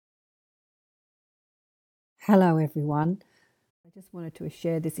Hello, everyone. I just wanted to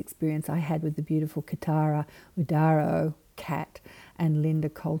share this experience I had with the beautiful Katara Udaro Cat and Linda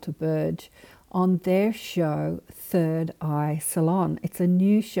Coulter Burge on their show, Third Eye Salon. It's a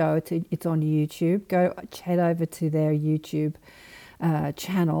new show, it's on YouTube. Go head over to their YouTube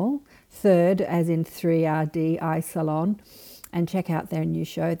channel, Third as in 3RD Eye Salon, and check out their new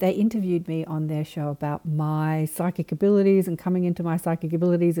show. They interviewed me on their show about my psychic abilities and coming into my psychic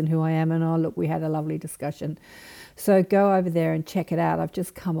abilities and who I am. And oh, look, we had a lovely discussion. So go over there and check it out. I've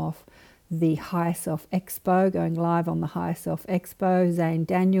just come off the Higher Self Expo, going live on the Higher Self Expo. Zane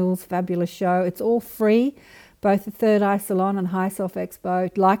Daniels, fabulous show. It's all free. Both the Third Eye Salon and High Self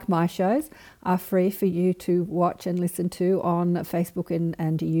Expo, like my shows, are free for you to watch and listen to on Facebook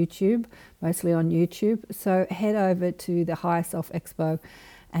and YouTube, mostly on YouTube. So head over to the High Self Expo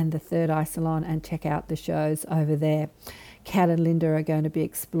and the Third Eye Salon and check out the shows over there. Kat and Linda are going to be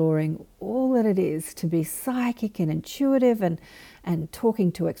exploring all that it is to be psychic and intuitive and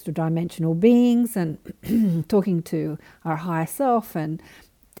talking to extra dimensional beings and talking to our higher self and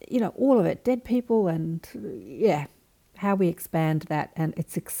all of it, dead people and how we expand that. And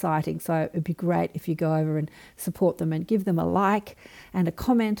it's exciting. So it'd be great if you go over and support them and give them a like and a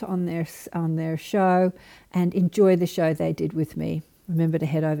comment on their show and enjoy the show they did with me. Remember to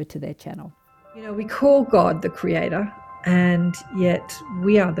head over to their channel. We call God the creator, and yet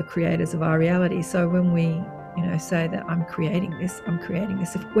we are the creators of our reality. So when we, say that I'm creating this,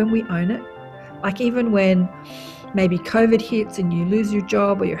 when we own it, like even when maybe COVID hits and you lose your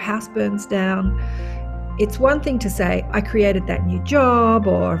job or your house burns down, it's one thing to say, I created that new job,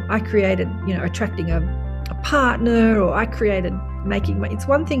 or I created, attracting a partner, or I created making money. It's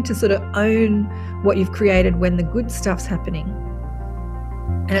one thing to sort of own what you've created when the good stuff's happening.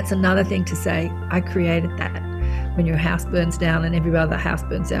 And it's another thing to say, I created that when your house burns down and every other house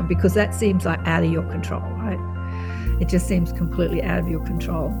burns down, because that seems like out of your control, right? It just seems completely out of your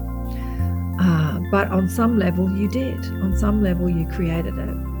control. But on some level you did. On some level you created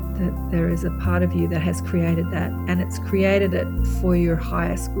it. That there is a part of you that has created that, and it's created it for your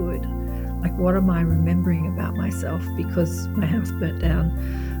highest good. Like, what am I remembering about myself because my house burnt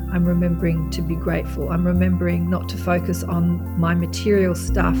down? I'm remembering to be grateful. I'm remembering not to focus on my material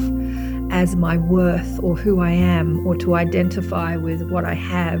stuff as my worth or who I am, or to identify with what I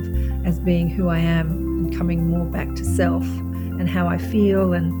have as being who I am, and coming more back to self and how I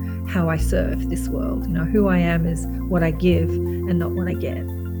feel and how I serve this world. Who I am is what I give and not what I get.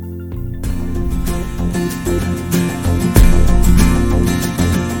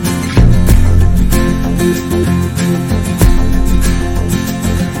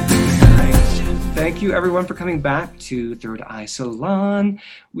 Thank you, everyone, for coming back to Third Eye Salon.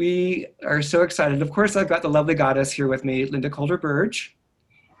 We are so excited. Of course, I've got the lovely goddess here with me, Linda Coulter Burge.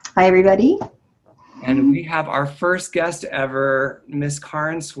 Hi, everybody. And we have our first guest ever, Miss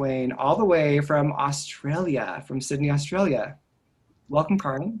Karen Swain, all the way from Australia, from Sydney, Australia. Welcome,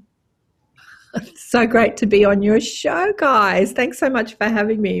 Karen. It's so great to be on your show, guys. Thanks so much for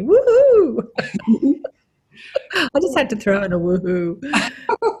having me. Woohoo! I just had to throw in a woohoo.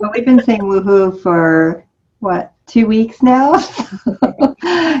 Well, we've been saying woohoo for, 2 weeks now?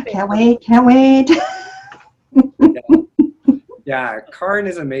 Can't wait. Yeah, Karen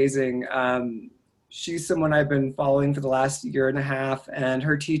is amazing. She's someone I've been following for the last year and a half, and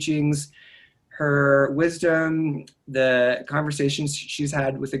her teachings, her wisdom, the conversations she's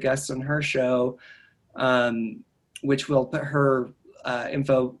had with the guests on her show, which we'll put her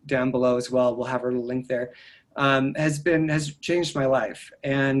info down below as well. We'll have her link there. Has changed my life,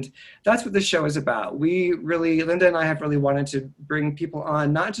 and that's what this show is about. Linda and I have really wanted to bring people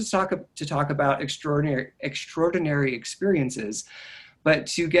on, not just to talk about extraordinary experiences, but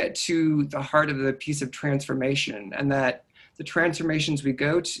to get to the heart of the piece of transformation, and that the transformations we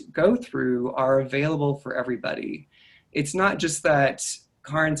go through are available for everybody. It's not just that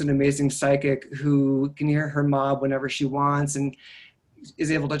Karen's an amazing psychic who can hear her mob whenever she wants and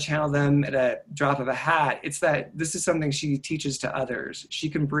is able to channel them at a drop of a hat. It's that this is something she teaches to others. She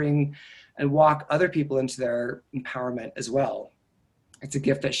can bring and walk other people into their empowerment as well. It's a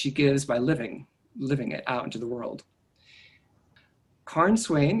gift that she gives by living it out into the world. Karen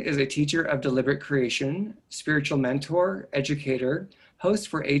Swain is a teacher of deliberate creation, spiritual mentor, educator, host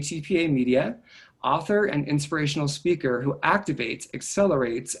for ATPA Media, author and inspirational speaker who activates,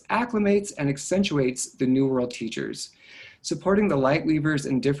 accelerates, acclimates, and accentuates the New World teachers, supporting the light weavers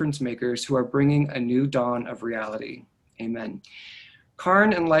and difference makers who are bringing a new dawn of reality. Amen.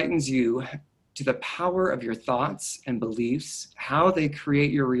 Karen enlightens you to the power of your thoughts and beliefs, how they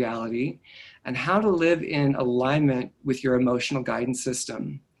create your reality, and how to live in alignment with your emotional guidance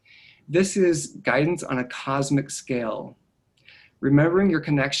system. This is guidance on a cosmic scale. Remembering your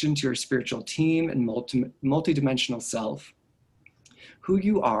connection to your spiritual team and multidimensional self. Who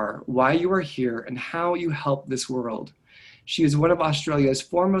you are, why you are here, and how you help this world. She is one of Australia's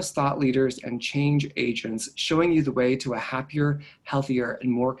foremost thought leaders and change agents, showing you the way to a happier, healthier,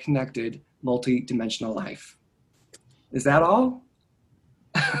 and more connected multi-dimensional life. Is that all?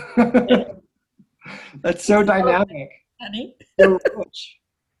 That's so dynamic. Honey. So rich.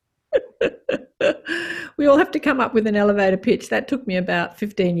 We all have to come up with an elevator pitch. That took me about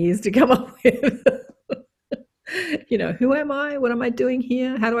 15 years to come up with. You know, who am I? What am I doing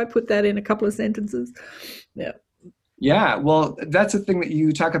here? How do I put that in a couple of sentences? Yeah. Yeah, well, that's the thing that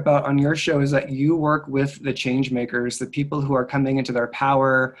you talk about on your show, is that you work with the change makers, the people who are coming into their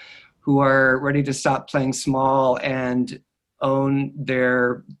power, who are ready to stop playing small and own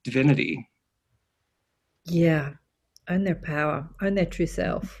their divinity. Yeah, own their power, own their true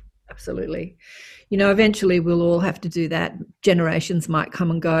self. Absolutely. You know, eventually we'll all have to do that. Generations might come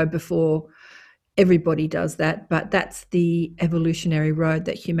and go before everybody does that, but that's the evolutionary road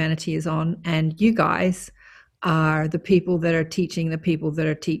that humanity is on. And you guys are the people that are teaching the people that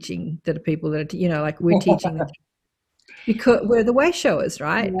are teaching that are people that are, you know, like we're teaching them because we're the way showers,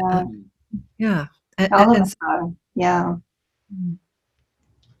 right? Yeah. Yeah. All of us are. Yeah.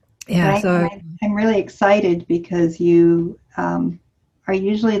 Yeah. So I'm really excited because you are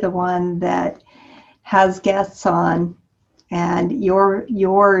usually the one that has guests on, and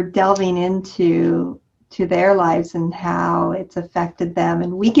you're delving into their lives and how it's affected them,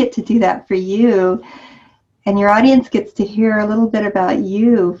 and we get to do that for you. And your audience gets to hear a little bit about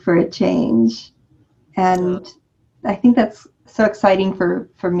you for a change. And I think that's so exciting for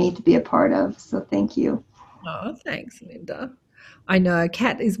me to be a part of. So thank you. Oh, thanks, Linda. I know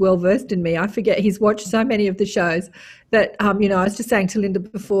Kat is well versed in me. I forget he's watched so many of the shows that you know, I was just saying to Linda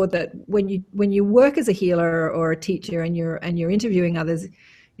before that when you work as a healer or a teacher and you're interviewing others,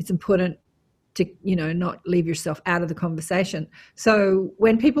 it's important to, you know, not leave yourself out of the conversation. So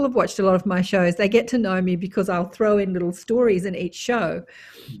when people have watched a lot of my shows, they get to know me because I'll throw in little stories in each show.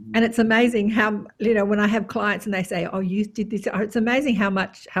 And it's amazing how, you know, when I have clients and they say, oh, you did this, it's amazing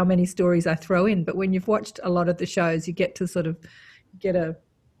how many stories I throw in. But when you've watched a lot of the shows, you get to sort of get a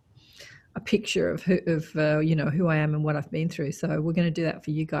picture of you know, who I am and what I've been through. So we're going to do that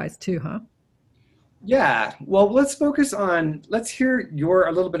for you guys too, huh? Yeah, well, let's hear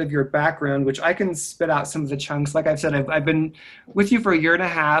a little bit of your background, which I can spit out some of the chunks. Like I've said, I've been with you for a year and a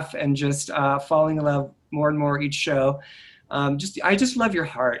half and just falling in love more and more each show. I just love your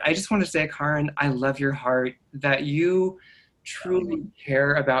heart. I just want to say, Karen, I love your heart, that you truly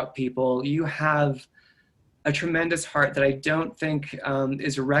care about people. You have a tremendous heart that I don't think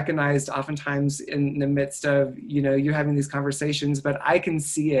is recognized oftentimes in the midst of, you know, you having these conversations, but I can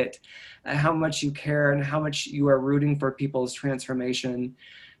see it, how much you care and how much you are rooting for people's transformation.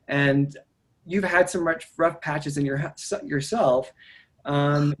 And you've had some rough patches in yourself.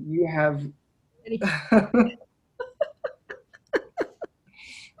 You have...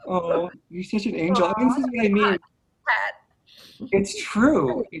 Oh, you're such an angel. I mean, this is what I mean. It's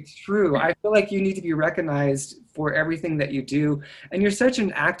true. It's true. I feel like you need to be recognized for everything that you do. And you're such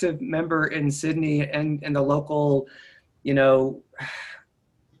an active member in Sydney and the local, you know,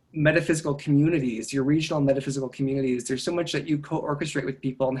 metaphysical communities, your regional metaphysical communities. There's so much that you co-orchestrate with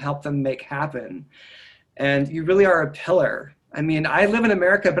people and help them make happen. And you really are a pillar. I mean, I live in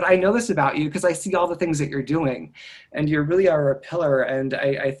America, but I know this about you because I see all the things that you're doing. And you really are a pillar. And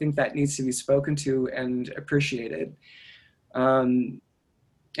I think that needs to be spoken to and appreciated. And,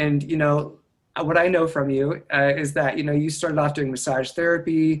 you know, what I know from you is that, you know, you started off doing massage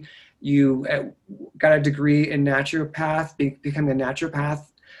therapy, you got a degree in naturopath, becoming a naturopath.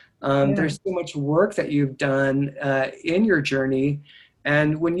 There's so much work that you've done in your journey.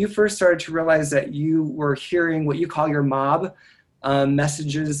 And when you first started to realize that you were hearing what you call your mob,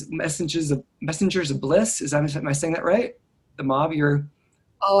 messengers of bliss, am I saying that right? The mob,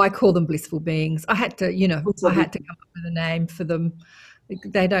 Oh, I call them blissful beings. I had to, you know, I had to come up with a name for them.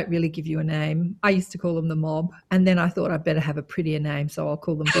 They don't really give you a name. I used to call them the mob, and then I thought I'd better have a prettier name, so I'll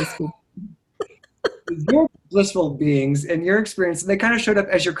call them blissful. You're blissful beings in your experience. They kind of showed up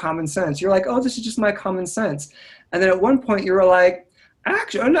as your common sense. You're like, oh, this is just my common sense. And then at one point you were like,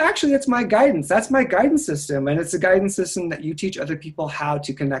 actually, that's my guidance. That's my guidance system. And it's a guidance system that you teach other people how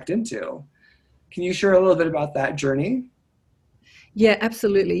to connect into. Can you share a little bit about that journey? Yeah,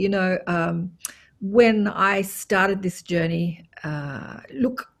 absolutely. You know, when I started this journey,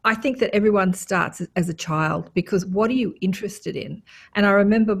 look, I think that everyone starts as a child because what are you interested in? And I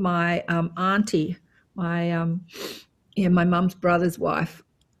remember my auntie, my mum's brother's wife,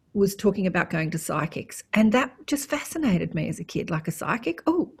 was talking about going to psychics, and that just fascinated me as a kid. Like, a psychic?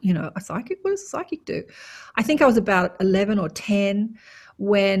 Oh, a psychic? What does a psychic do? I think I was about 11 or 10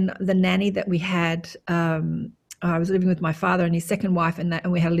 when the nanny that we had, I was living with my father and his second wife, and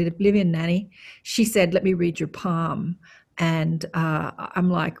we had a live-in nanny. She said, "Let me read your palm." And I'm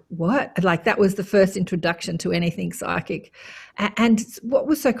like, what? Like, that was the first introduction to anything psychic. And what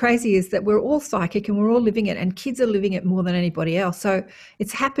was so crazy is that we're all psychic and we're all living it, and kids are living it more than anybody else. So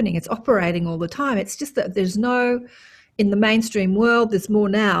it's happening, it's operating all the time. It's just that there's no, in the mainstream world, there's more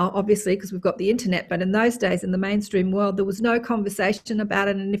now, obviously, because we've got the internet. But in those days, in the mainstream world, there was no conversation about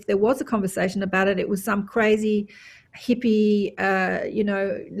it. And if there was a conversation about it, it was some crazy hippie,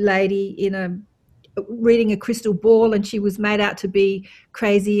 lady in a reading a crystal ball, and she was made out to be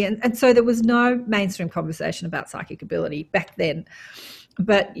crazy, and so there was no mainstream conversation about psychic ability back then.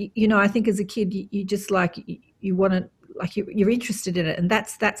 But I think as a kid, you just you want to, like, you're interested in it, and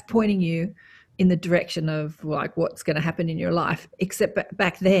that's pointing you in the direction of like what's going to happen in your life. Except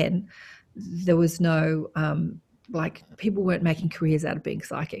back then there was no people weren't making careers out of being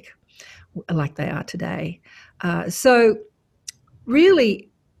psychic like they are today. So really,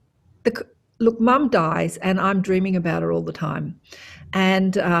 look, Mum dies and I'm dreaming about her all the time.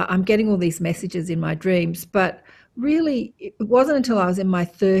 And I'm getting all these messages in my dreams. But really, it wasn't until I was in my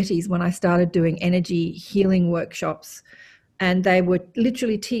 30s when I started doing energy healing workshops, and they were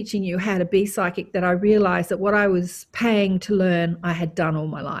literally teaching you how to be psychic, that I realized that what I was paying to learn, I had done all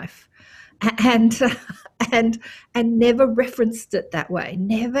my life. And never referenced it that way,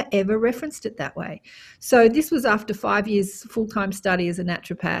 never ever referenced it that way. So this was after 5 years full-time study as a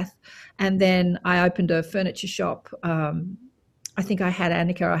naturopath, and then I opened a furniture shop. I think I had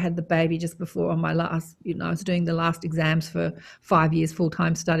Annika, I had the baby just before on my last, I was doing the last exams for 5 years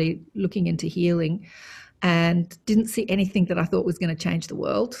full-time study looking into healing, and didn't see anything that I thought was going to change the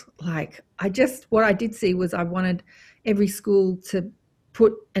world. What I did see was I wanted every school to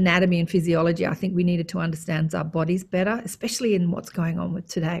put anatomy and physiology. I think we needed to understand our bodies better, especially in what's going on with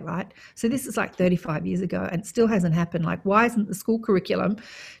today, right? So this is like 35 years ago and still hasn't happened. Like, why isn't the school curriculum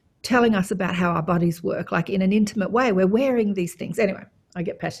telling us about how our bodies work, like in an intimate way? We're wearing these things. Anyway, I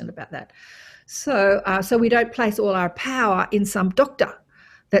get passionate about that. So we don't place all our power in some doctor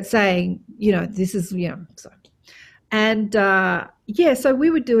that's saying, this is, so. And so we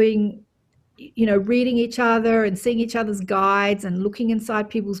were doing, reading each other and seeing each other's guides and looking inside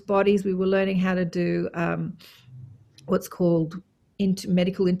people's bodies. We were learning how to do what's called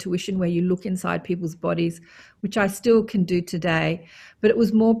medical intuition, where you look inside people's bodies, which I still can do today. But it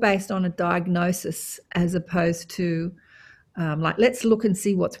was more based on a diagnosis as opposed to let's look and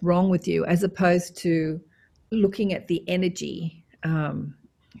see what's wrong with you, as opposed to looking at the energy.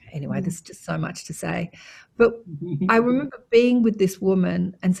 Anyway, there's just so much to say. But I remember being with this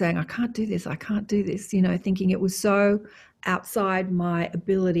woman and saying, I can't do this, thinking it was so outside my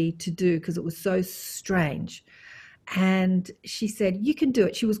ability to do because it was so strange. And she said, you can do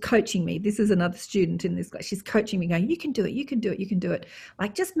it. She was coaching me. This is another student in this class. She's coaching me, going, you can do it, you can do it, you can do it.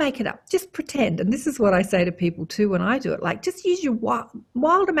 Like, just make it up, just pretend. And this is what I say to people too when I do it. Like, just use your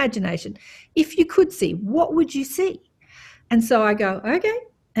wild imagination. If you could see, what would you see? And so I go, okay.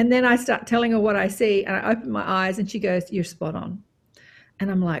 And then I start telling her what I see, and I open my eyes and she goes, you're spot on.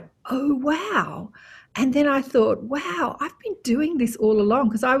 And I'm like, oh, wow. And then I thought, wow, I've been doing this all along,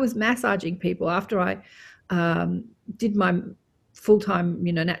 because I was massaging people after I did my full-time,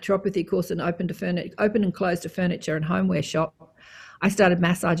 naturopathy course and opened and closed a furniture and homeware shop. I started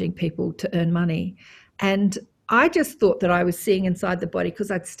massaging people to earn money. And I just thought that I was seeing inside the body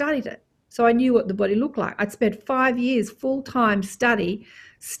because I'd studied it. So I knew what the body looked like. I'd spent 5 years full-time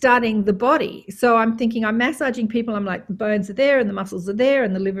studying the body. So I'm thinking I'm massaging people. I'm like, the bones are there and the muscles are there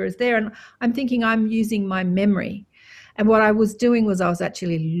and the liver is there. And I'm thinking I'm using my memory. And what I was doing was I was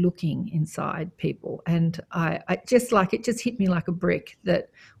actually looking inside people. And it just hit me like a brick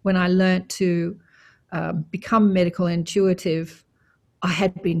that when I learned to become medical intuitive, I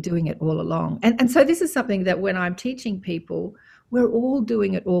had been doing it all along. And so this is something that when I'm teaching people, we're all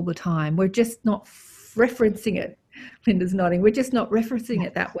doing it all the time. We're just not referencing it. Linda's nodding. We're just not referencing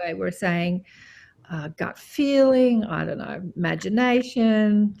it that way. We're saying gut feeling, I don't know,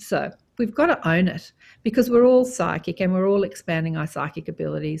 imagination. So we've got to own it, because we're all psychic and we're all expanding our psychic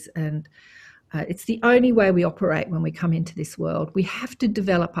abilities. And it's the only way we operate when we come into this world. We have to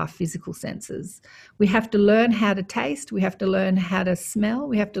develop our physical senses. We have to learn how to taste. We have to learn how to smell.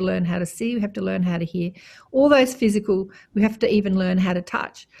 We have to learn how to see. We have to learn how to hear. All those physical, we have to even learn how to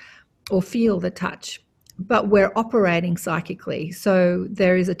touch or feel the touch. but we're operating psychically. So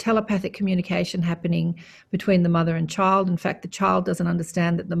there is a telepathic communication happening between the mother and child. In fact, the child doesn't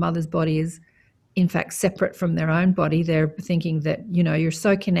understand that the mother's body is, in fact, separate from their own body. They're thinking that, you're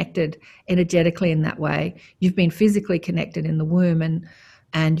so connected energetically in that way. You've been physically connected in the womb,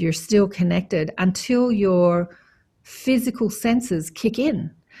 and you're still connected until your physical senses kick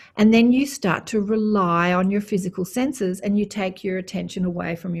in. And then you start to rely on your physical senses, and you take your attention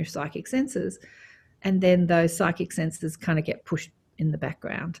away from your psychic senses. And then those psychic senses kind of get pushed in the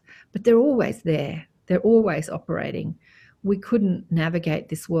background. But they're always there. They're always operating. We couldn't navigate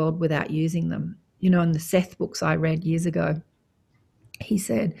this world without using them. In the Seth books I read years ago, he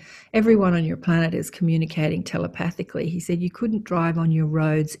said, everyone on your planet is communicating telepathically. He said, you couldn't drive on your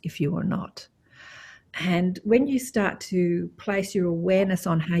roads if you were not. And when you start to place your awareness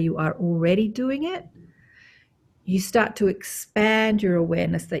on how you are already doing it, you start to expand your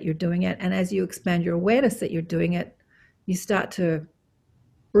awareness that you're doing it. And as you expand your awareness that you're doing it, you start to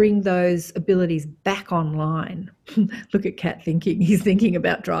bring those abilities back online. Look at Kat thinking. He's thinking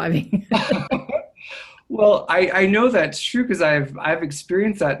about driving. Well, I know that's true because I've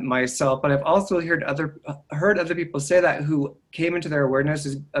experienced that myself, but I've also heard other people say that who came into their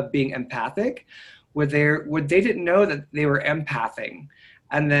awareness of being empathic, where they didn't know that they were empathing.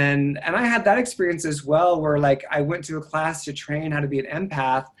 And I had that experience as well, where like I went to a class to train how to be an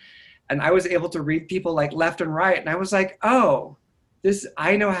empath, and I was able to read people like left and right. And I was like, oh,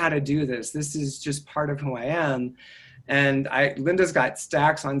 I know how to do this. This is just part of who I am. And Linda's got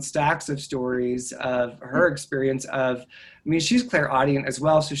stacks on stacks of stories of her experience she's clairaudient as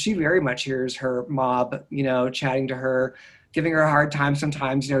well. So she very much hears her mob, chatting to her, giving her a hard time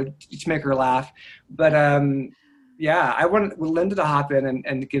sometimes, to make her laugh. But I want Linda to hop in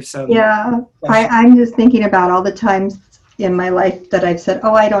and give some. Yeah, I'm just thinking about all the times in my life that I've said,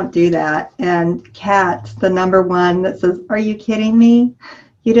 oh, I don't do that. And Kat, the number one that says, are you kidding me?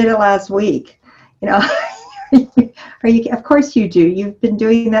 You did it last week. Are you? Of course you do. You've been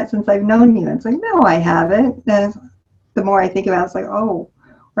doing that since I've known you. And it's like, no, I haven't. And the more I think about it, it's like, oh,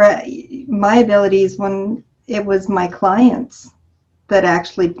 my abilities when it was my clients that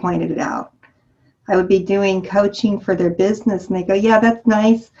actually pointed it out. I would be doing coaching for their business, and they go, yeah, that's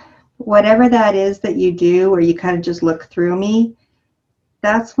nice. Whatever that is that you do, where you kind of just look through me,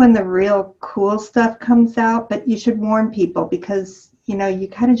 that's when the real cool stuff comes out. But you should warn people because, you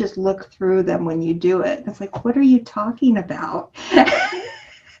kind of just look through them when you do it. It's like, what are you talking about?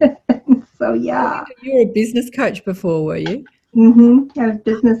 So, yeah. You were a business coach before, were you? Mm-hmm. I was a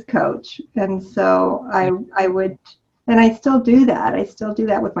business coach. And so I would, and I still do that. I still do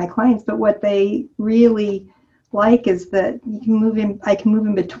that with my clients. But what they really like is that I can move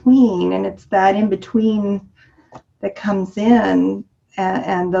in between, and it's that in between that comes in,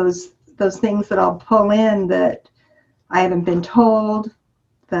 and those things that I'll pull in that I haven't been told,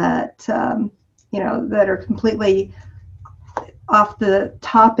 that that are completely off the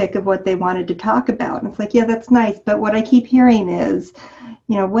topic of what they wanted to talk about. And it's like, yeah, that's nice, but what I keep hearing is,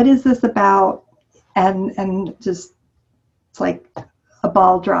 what is this about? And just, it's like a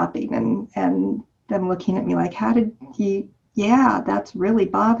ball dropping, and them looking at me like, how did you? Yeah, that's really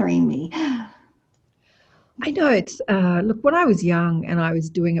bothering me. I know it's look, when I was young and I was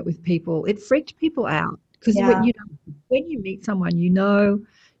doing it with people, it freaked people out because when you meet someone, you know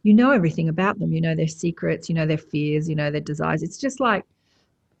everything about them. You know their secrets, their fears, their desires. It's just like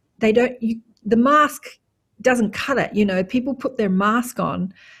the mask doesn't cut it. People put their mask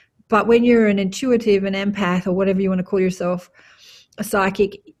on, but when you're an intuitive, an empath, or whatever you want to call yourself, a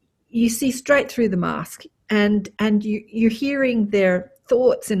psychic, you see straight through the mask, and you're hearing their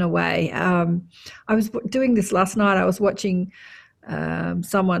thoughts in a way. I was doing this last night. I was watching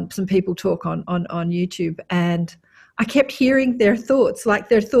some people talk on YouTube, and I kept hearing their thoughts, like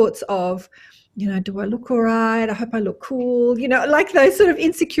their thoughts of, do I look all right? I hope I look cool. Like those sort of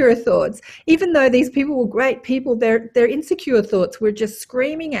insecure thoughts. Even though these people were great people, their insecure thoughts were just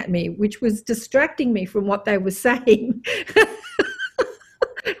screaming at me, which was distracting me from what they were saying.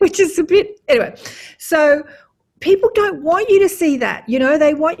 Which is a bit, anyway. So people don't want you to see that,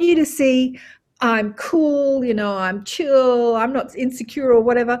 they want you to see I'm cool, I'm chill, I'm not insecure or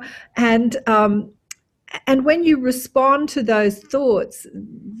whatever. And when you respond to those thoughts,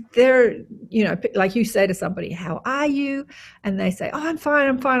 they're, like you say to somebody, how are you? And they say, oh, I'm fine.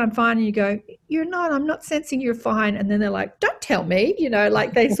 And you go, you're not, I'm not sensing you're fine. And then they're like, don't tell me,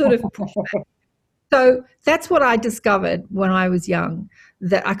 like they sort of push back. So that's what I discovered when I was young,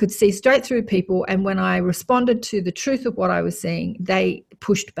 that I could see straight through people. And when I responded to the truth of what I was seeing, they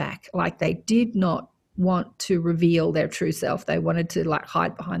pushed back. Like they did not want to reveal their true self. They wanted to like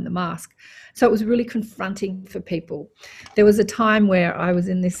hide behind the mask. So it was really confronting for people. There was a time where I was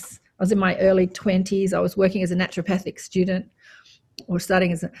in my early 20s. I was working as a naturopathic student, or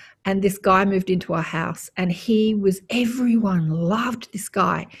studying and this guy moved into our house, and everyone loved this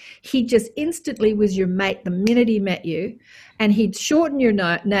guy. He just instantly was your mate the minute he met you, and he'd shorten your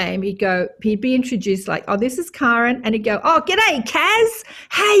name. He'd be introduced like, oh, this is Karen, and he'd go, oh, g'day, Kaz,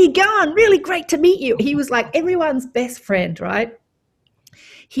 how you going? Really great to meet you. He was like everyone's best friend, right?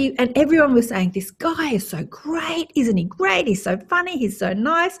 And everyone was saying, this guy is so great, isn't he great? He's so funny, he's so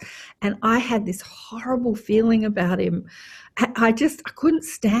nice. And I had this horrible feeling about him. I couldn't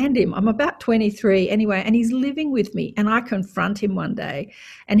stand him. I'm about 23 anyway, and he's living with me. And I confront him one day,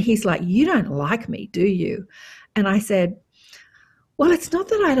 and he's like, you don't like me, do you? And I said, well, it's not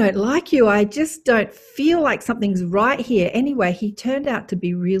that I don't like you. I just don't feel like something's right here. Anyway, he turned out to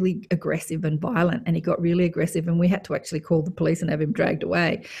be really aggressive and violent, and he got really aggressive, and we had to actually call the police and have him dragged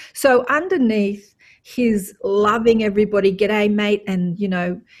away. So underneath his loving everybody, g'day, mate, and,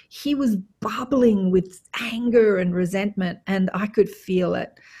 he was bubbling with anger and resentment, and I could feel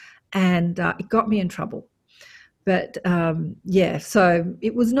it, and it got me in trouble. But, so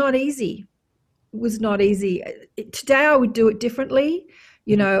it was not easy. It was not easy. Today I would do it differently.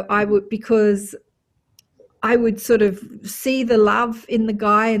 Because I would sort of see the love in the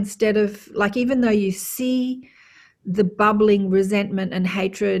guy instead of like, even though you see the bubbling resentment and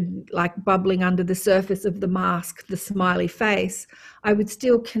hatred, like bubbling under the surface of the mask, the smiley face, I would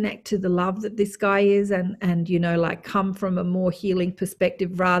still connect to the love that this guy is and like come from a more healing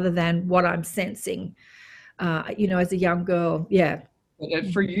perspective rather than what I'm sensing, as a young girl. Yeah.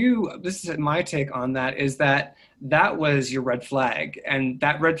 For you, this is my take on that, is that was your red flag, and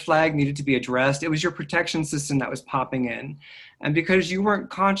that red flag needed to be addressed. It was your protection system that was popping in. And because you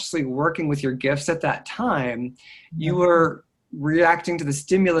weren't consciously working with your gifts at that time, you were reacting to the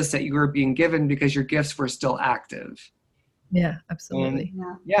stimulus that you were being given because your gifts were still active. Yeah, absolutely.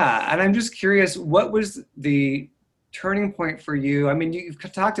 And I'm just curious, what was the turning point for you? I mean, you've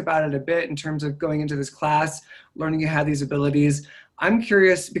talked about it a bit in terms of going into this class, learning you had these abilities. I'm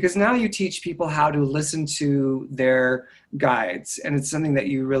curious because now you teach people how to listen to their guides, and it's something that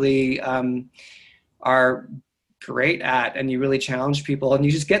you really are great at, and you really challenge people, and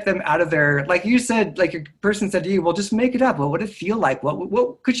you just get them out of their, like you said, like your person said to you, well, just make it up. What would it feel like?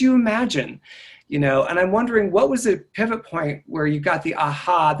 What could you imagine? And I'm wondering, what was the pivot point where you got the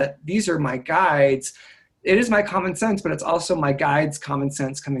aha that these are my guides? It is my common sense, but it's also my guides' common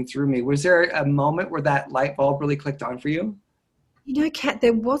sense coming through me. Was there a moment where that light bulb really clicked on for you? Kat,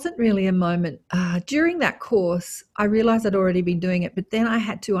 there wasn't really a moment. During that course, I realized I'd already been doing it, but then I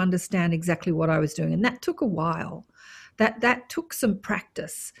had to understand exactly what I was doing. And that took a while. That took some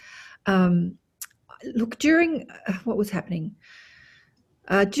practice. During what was happening?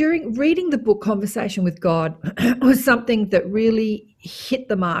 During reading the book Conversation with God was something that really hit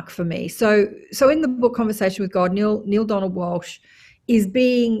the mark for me. So in the book Conversation with God, Neale Donald Walsch is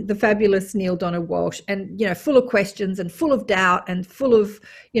being the fabulous Neale Donald Walsch, and, full of questions and full of doubt and full of,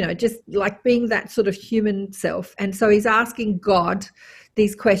 just like being that sort of human self. And so he's asking God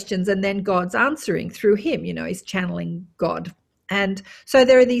these questions, and then God's answering through him, he's channeling God. And so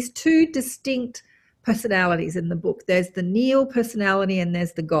there are these two distinct personalities in the book. There's the Neale personality and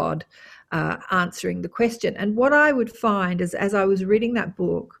there's the God answering the question. And what I would find is, as I was reading that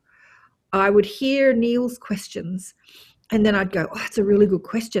book, I would hear Neale's questions, and then I'd go, oh, that's a really good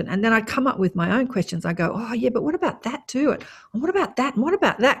question. And then I'd come up with my own questions. I go, oh, yeah, but what about that too? And what about that? And what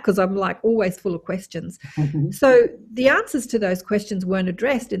about that? Because I'm like always full of questions. Mm-hmm. So the answers to those questions weren't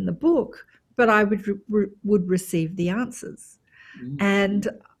addressed in the book, but I would receive the answers. Mm-hmm. And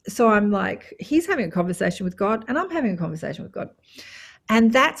so I'm like, he's having a conversation with God and I'm having a conversation with God.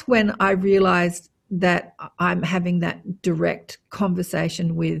 And that's when I realized that I'm having that direct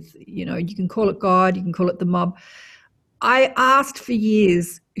conversation with, you can call it God, you can call it the mob. I asked for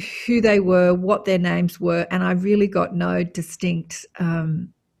years who they were, what their names were, and I really got no distinct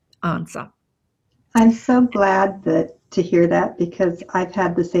answer. I'm so glad to hear that, because I've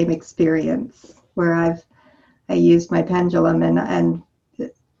had the same experience where I used my pendulum and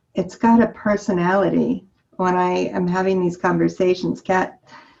it's got a personality. When I am having these conversations, Kat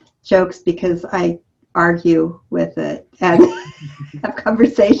jokes because I argue with it and have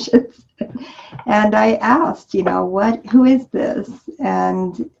conversations. And I asked, who is this?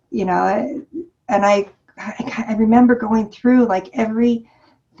 And, I remember going through like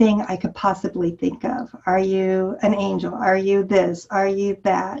everything I could possibly think of. Are you an angel? Are you this? Are you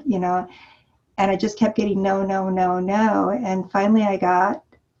that? And I just kept getting no, no, no, no. And finally I got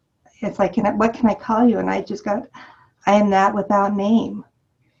it's like, what can I call you? And I just got, I am that without name.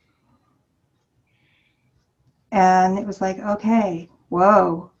 And it was like, okay,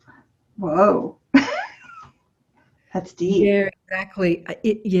 whoa. That's deep. Yeah, exactly.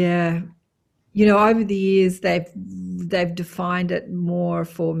 Yeah. You know, over the years they've defined it more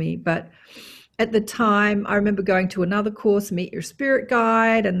for me, but at the time I remember going to another course, Meet Your Spirit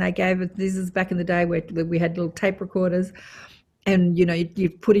Guide, and they gave it, this is back in the day where we had little tape recorders, and you know,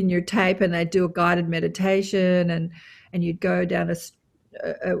 you'd put in your tape and they'd do a guided meditation, and you'd go down a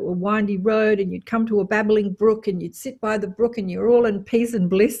windy road, and you'd come to a babbling brook, and you'd sit by the brook, and you're all in peace and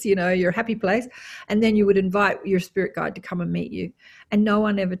bliss, you know, your happy place, and then you would invite your spirit guide to come and meet you, and no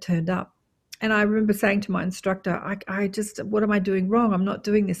one ever turned up. And I remember saying to my instructor, I just, what am I doing wrong? I'm not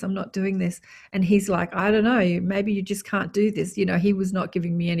doing this. I'm not doing this. And he's like, I don't know, maybe you just can't do this. You know, he was not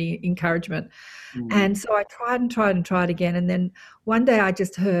giving me any encouragement. And so I tried again. And then one day I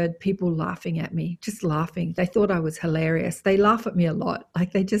just heard people laughing at me, just laughing. They thought I was hilarious. They laugh at me a lot.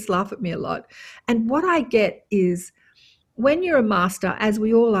 Like, they just laugh at me a lot. And what I get is, when you're a master, as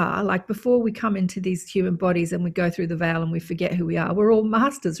we all are, like before we come into these human bodies and we go through the veil and we forget who we are, we're all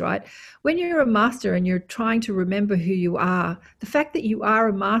masters, right? When you're a master and you're trying to remember who you are, the fact that you are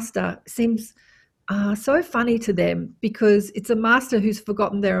a master seems so funny to them, because it's a master who's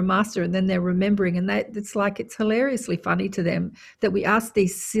forgotten they're a master, and then they're remembering, and it's like, it's hilariously funny to them that we ask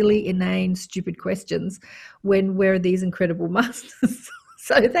these silly, inane, stupid questions when we're these incredible masters.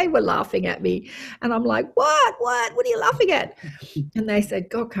 So they were laughing at me, and I'm like, what are you laughing at? And they said,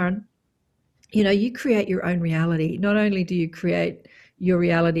 God, Karen, you know, you create your own reality. Not only do you create your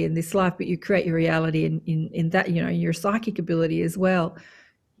reality in this life, but you create your reality in that, you know, your psychic ability as well.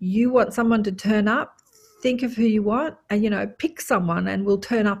 You want someone to turn up, think of who you want, and, you know, pick someone and we'll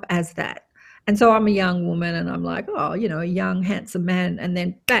turn up as that. And so I'm a young woman, and I'm like, oh, you know, a young, handsome man. And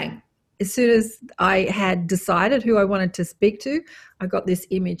then bang, as soon as I had decided who I wanted to speak to, I got this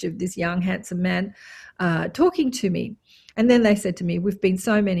image of this young, handsome man talking to me. And then they said to me, we've been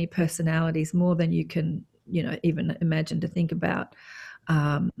so many personalities, more than you can, you know, even imagine to think about.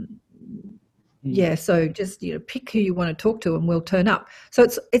 Yeah, so just, you know, pick who you want to talk to and we'll turn up. So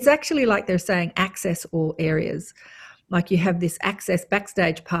it's actually like they're saying access all areas. Like, you have this access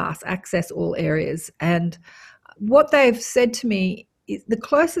backstage pass, access all areas. And what they've said to me, the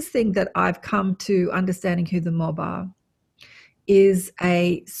closest thing that I've come to understanding who the mob are is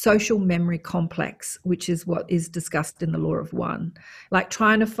a social memory complex, which is what is discussed in the Law of One. Like,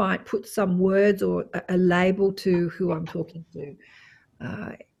 trying to put some words or a label to who I'm talking to.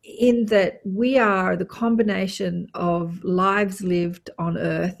 In that we are the combination of lives lived on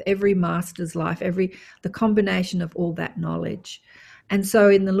earth, every master's life, the combination of all that knowledge. And so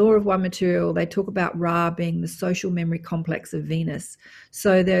in the Law of One material, they talk about Ra being the social memory complex of Venus.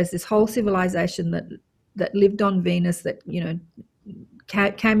 So there's this whole civilization that lived on Venus, that, you know,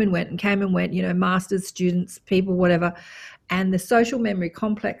 came and went, you know, masters, students, people, whatever. And the social memory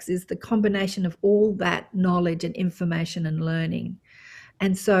complex is the combination of all that knowledge and information and learning.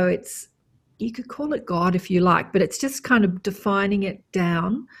 And so you could call it God if you like, but it's just kind of defining it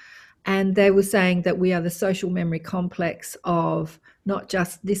down. And they were saying that we are the social memory complex of not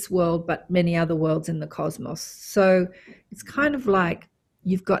just this world, but many other worlds in the cosmos. So it's kind of like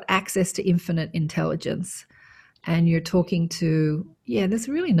you've got access to infinite intelligence, and you're talking to, there's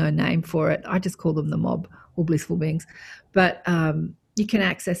really no name for it. I just call them the mob, or blissful beings. But you can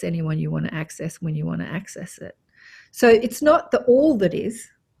access anyone you want to access when you want to access it. So it's not the all that is,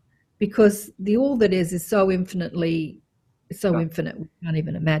 because the all that is so infinite, we can't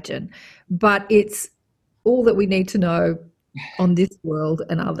even imagine. But it's all that we need to know on this world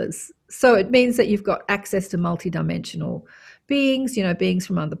and others. So it means that you've got access to multidimensional beings, you know, beings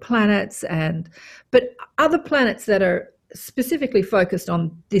from other planets, but other planets that are specifically focused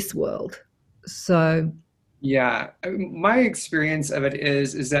on this world. So yeah, my experience of it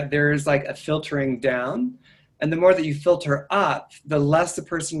is that there's like a filtering down. And the more that you filter up, the less the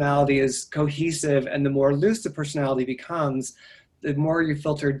personality is cohesive, and the more loose the personality becomes. The more you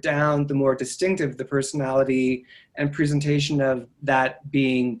filter down, the more distinctive the personality and presentation of that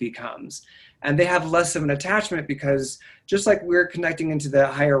being becomes. And they have less of an attachment, because just like we're connecting into the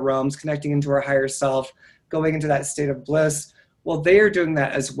higher realms, connecting into our higher self, going into that state of bliss, well, they are doing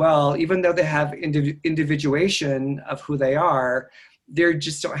that as well. Even though they have individuation of who they are, they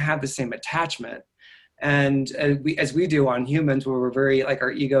just don't have the same attachment. And as we do on humans, where we're very, like, our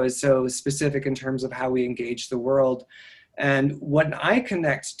ego is so specific in terms of how we engage the world. And when I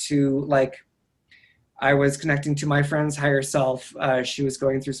connect to, like, I was connecting to my friend's higher self. She was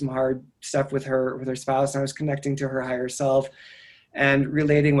going through some hard stuff with her spouse, and I was connecting to her higher self. and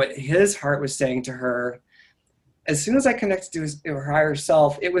relating what his heart was saying to her. As soon as I connected to her higher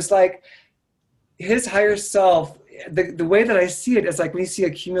self, it was like his higher self, the way that I see it is like when you see a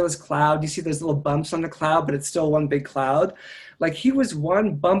cumulus cloud, you see those little bumps on the cloud, but it's still one big cloud. Like he was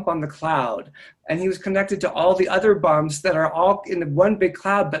one bump on the cloud, and he was connected to all the other bumps that are all in the one big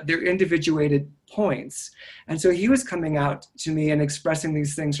cloud, but they're individuated points. And so he was coming out to me and expressing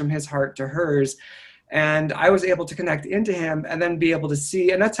these things from his heart to hers. And I was able to connect into him and then be able to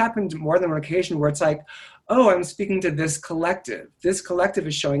see, and that's happened more than one occasion where it's like, oh, I'm speaking to this collective. This collective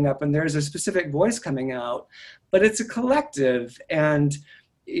is showing up and there's a specific voice coming out, but it's a collective. And,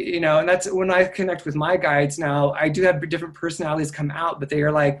 you know, and that's when I connect with my guides now, I do have different personalities come out, but they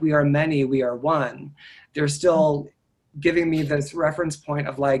are like, we are many, we are one. They're still giving me this reference point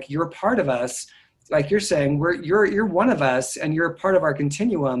of like, you're part of us. Like you're saying, you're one of us and you're part of our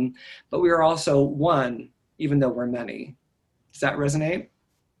continuum, but we are also one, even though we're many. Does that resonate?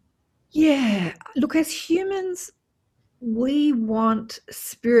 Yeah. Look, as humans, we want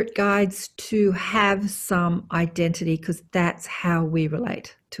spirit guides to have some identity because that's how we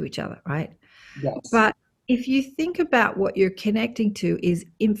relate to each other, right? Yes. But if you think about what you're connecting to is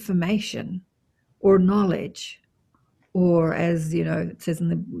information or knowledge, or as you know, it says in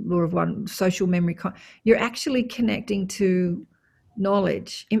the Law of One, social memory, you're actually connecting to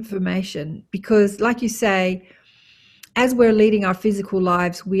knowledge, information, because like you say, as we're leading our physical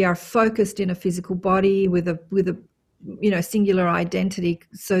lives, we are focused in a physical body with a you know, singular identity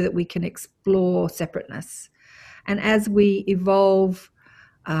so that we can explore separateness. And as we evolve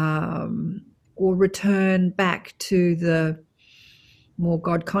or return back to the more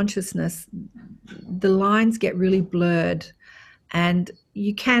God consciousness, the lines get really blurred, and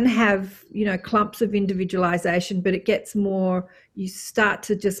you can have, you know, clumps of individualization, but it gets more, you start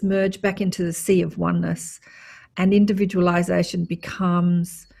to just merge back into the sea of oneness, and individualization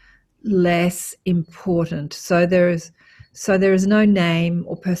becomes less important. So there is no name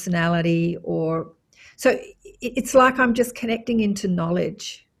or personality, or so it's like I'm just connecting into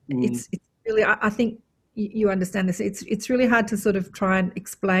knowledge. It's really, I think you understand this. It's really hard to sort of try and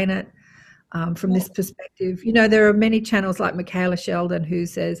explain it from this perspective. You know, there are many channels like Michaela Sheldon who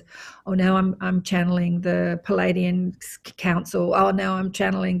says, oh, now I'm channeling the Palladian Council. Oh, now I'm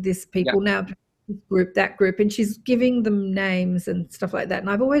channeling this people. Now this group, that group. And she's giving them names and stuff like that. And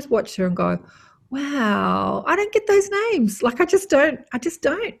I've always watched her and go, wow, I don't get those names. Like I just don't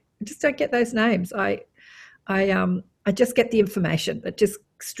get those names. I just get the information that just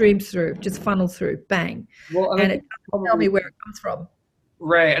streams through, just funnels through, bang. Well, and it doesn't tell me where it comes from.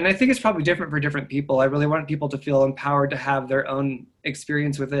 Right. And I think it's probably different for different people. I really want people to feel empowered to have their own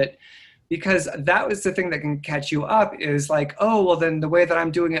experience with it, because that was the thing that can catch you up is like, oh, well, then the way that I'm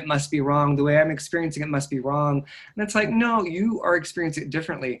doing it must be wrong. The way I'm experiencing it must be wrong. And it's like, no, you are experiencing it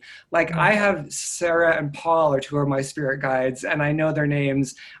differently. Like I have Sarah and Paul are two of my spirit guides, and I know their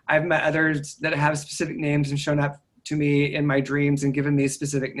names. I've met others that have specific names and shown up to me in my dreams and given me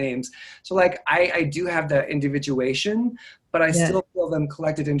specific names. So like I do have that individuation, but I still feel them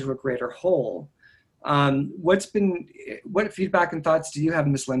collected into a greater whole. What feedback and thoughts do you have,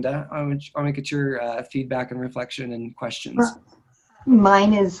 Miss Linda? I want to get your feedback and reflection and questions.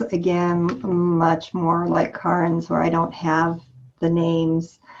 Mine is, again, much more like Karen's, where I don't have the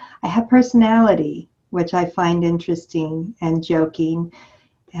names. I have personality, which I find interesting and joking,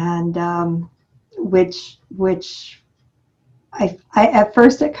 and which I at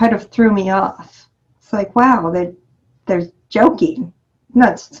first it kind of threw me off. It's like, wow, they're joking. No,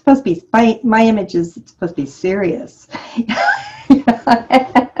 it's supposed to be, my image is supposed to be serious.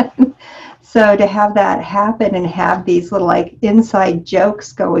 So to have that happen and have these little like inside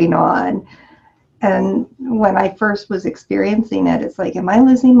jokes going on, and when I first was experiencing it, it's like, am I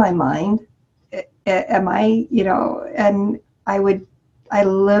losing my mind? Am I, you know, and I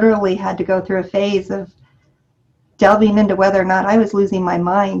literally had to go through a phase of delving into whether or not I was losing my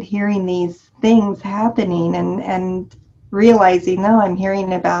mind, hearing these things happening and realizing, no, I'm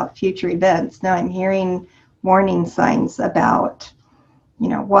hearing about future events. Now I'm hearing warning signs about, you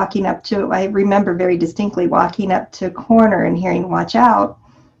know, walking up to, I remember very distinctly walking up to a corner and hearing, watch out,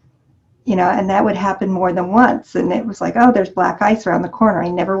 you know, and that would happen more than once. And it was like, oh, there's black ice around the corner. I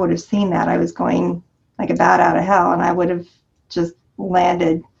never would have seen that. I was going like a bat out of hell, and I would have just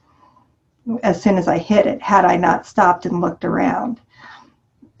landed as soon as I hit it, had I not stopped and looked around.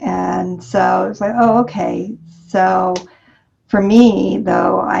 And so it's like, oh, okay. So for me,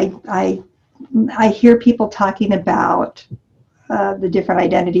 though, I hear people talking about the different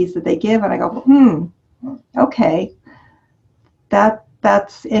identities that they give, and I go, okay,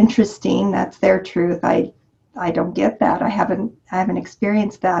 that's interesting. That's their truth. I I don't get that. I haven't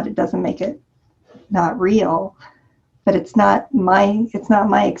experienced that. It doesn't make it not real, but it's not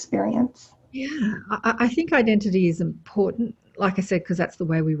my experience. Yeah, I think identity is important, like I said, because that's the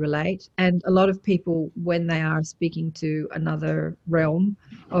way we relate. And a lot of people, when they are speaking to another realm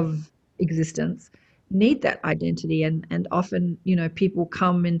of existence, need that identity. And often, people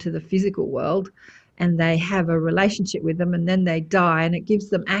come into the physical world and they have a relationship with them and then they die, and it gives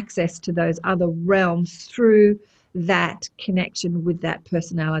them access to those other realms through that connection with that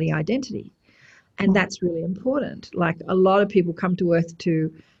personality identity. And that's really important. Like, a lot of people come to Earth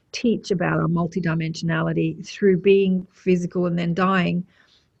to teach about our multidimensionality through being physical and then dying,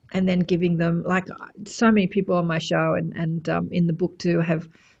 and then giving them, like, so many people on my show and in the book too have,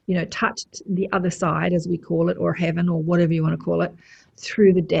 touched the other side, as we call it, or heaven, or whatever you want to call it,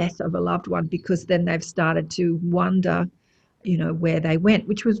 through the death of a loved one, because then they've started to wonder, where they went,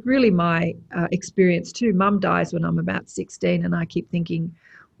 which was really my experience too. Mum dies when I'm about 16, and I keep thinking,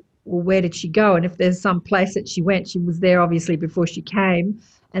 well, where did she go? And if there's some place that she went, she was there obviously before she came.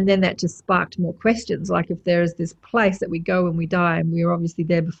 And then that just sparked more questions. Like, if there is this place that we go when we die and we were obviously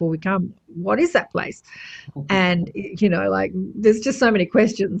there before we come, what is that place? And, like, there's just so many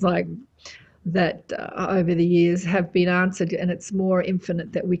questions like that over the years have been answered, and it's more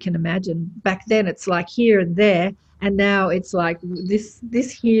infinite that we can imagine. Back then it's like here and there, and now it's like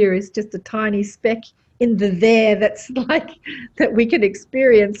this here is just a tiny speck in the there that's like that we can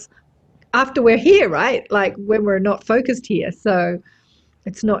experience after we're here, right? Like, when we're not focused here. So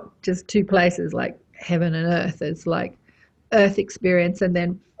it's not just two places like heaven and earth. It's like earth experience and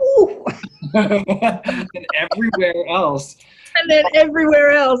then ooh. And everywhere else. And then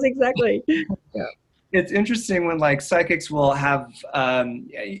everywhere else, exactly. Yeah. It's interesting when, like, psychics will have,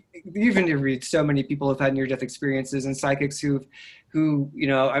 you've interviewed so many people who've had near-death experiences, and psychics who,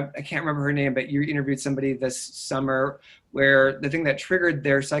 I can't remember her name, but you interviewed somebody this summer where the thing that triggered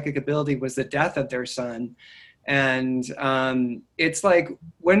their psychic ability was the death of their son. And it's like,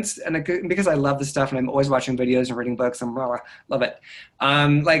 because I love this stuff and I'm always watching videos and reading books and love it.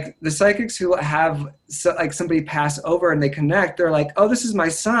 Like, the psychics who have like somebody pass over and they connect, they're like, oh, this is my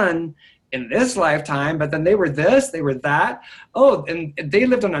son in this lifetime, but then they were this, they were that. Oh, and they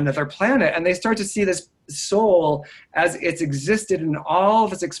lived on another planet, and they start to see this soul as it's existed in all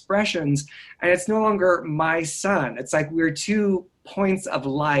of its expressions, and it's no longer my son. It's like we're two points of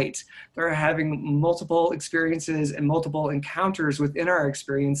light that are having multiple experiences and multiple encounters within our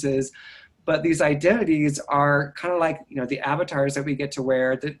experiences. But these identities are kind of like, the avatars that we get to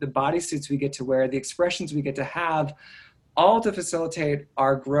wear, the bodysuits we get to wear, the expressions we get to have, all to facilitate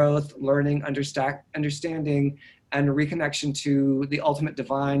our growth, learning, understanding, and reconnection to the ultimate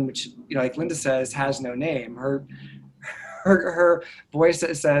divine, which, like Linda says, has no name. Her voice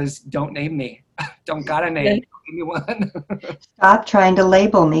that says, don't name me. Don't got a name. Give me one. Stop trying to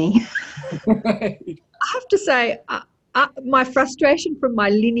label me. I have to say, my frustration from my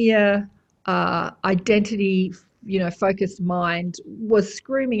linear identity, focused mind was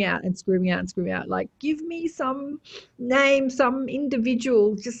screaming out and screaming out and screaming out, like, give me some name, some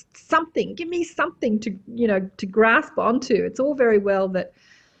individual, just something. Give me something to grasp onto. It's all very well that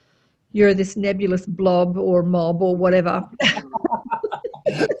you're this nebulous blob or mob or whatever.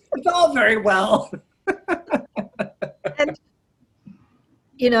 It's all very well. And,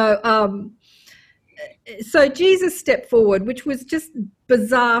 so Jesus stepped forward, which was just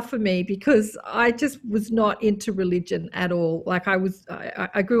bizarre for me because I just was not into religion at all. Like,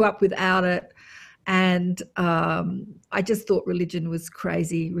 I grew up without it, and I just thought religion was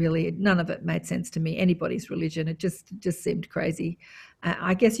crazy, really. None of it made sense to me, anybody's religion. It just seemed crazy.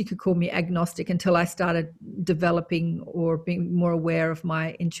 I guess you could call me agnostic until I started developing or being more aware of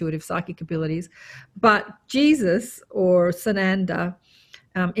my intuitive psychic abilities. But Jesus, or Sananda,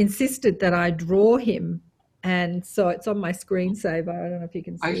 insisted that I draw him, and so it's on my screensaver. I don't know if you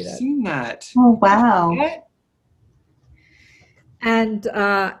can see I've that. seen that. Oh, wow. And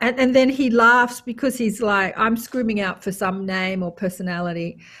then he laughs because he's like, I'm screaming out for some name or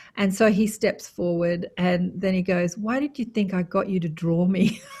personality. And so he steps forward and then he goes, why did you think I got you to draw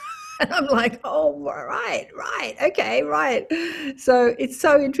me? And I'm like, oh, right, okay, right. So it's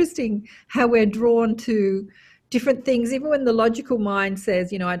so interesting how we're drawn to different things, even when the logical mind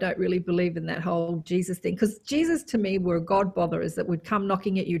says, I don't really believe in that whole Jesus thing, because Jesus to me were God botherers that would come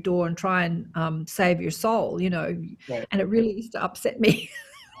knocking at your door and try and save your soul, Right. And it really used to upset me.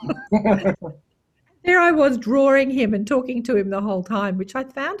 There I was drawing him and talking to him the whole time, which I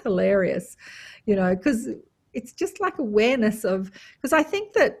found hilarious, because it's just like awareness of, because I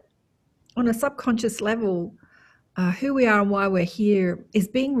think that on a subconscious level, who we are and why we're here is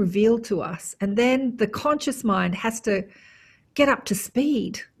being revealed to us. And then the conscious mind has to get up to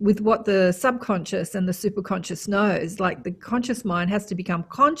speed with what the subconscious and the superconscious knows. Like the conscious mind has to become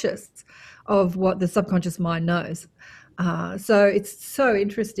conscious of what the subconscious mind knows. So it's so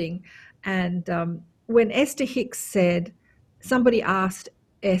interesting. And when Esther Hicks said, somebody asked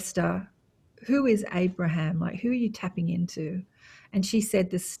Esther, who is Abraham? Like, who are you tapping into? And she said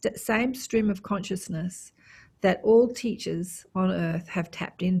the same stream of consciousness that all teachers on earth have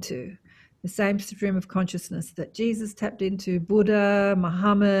tapped into, the same stream of consciousness that Jesus tapped into, Buddha,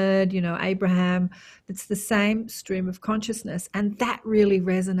 Muhammad, Abraham. It's the same stream of consciousness. And that really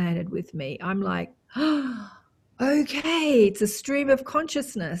resonated with me. I'm like, oh, okay, it's a stream of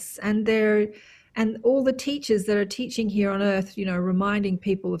consciousness. And all the teachers that are teaching here on earth, reminding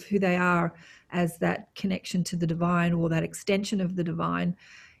people of who they are as that connection to the divine or that extension of the divine,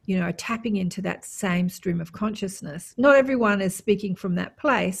 tapping into that same stream of consciousness. Not everyone is speaking from that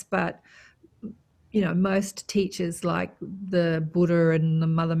place, but most teachers like the Buddha and the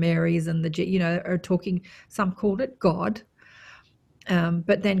Mother Marys and are talking, some called it God.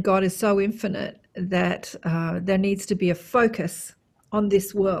 But then God is so infinite that there needs to be a focus on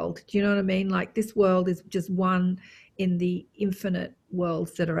this world. Do you know what I mean? Like this world is just one in the infinite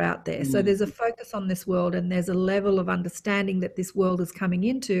worlds that are out there. So there's a focus on this world, and there's a level of understanding that this world is coming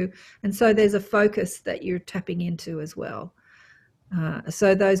into. And so there's a focus that you're tapping into as well.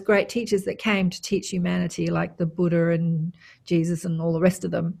 So those great teachers that came to teach humanity, like the Buddha and Jesus and all the rest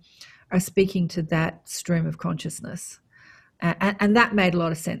of them, are speaking to that stream of consciousness. And that made a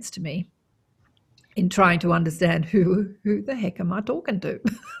lot of sense to me in trying to understand who the heck am I talking to?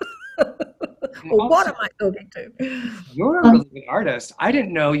 Or what am I talking to? You're a really good artist. I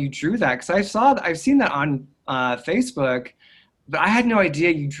didn't know you drew that, because I've seen that on Facebook, but I had no idea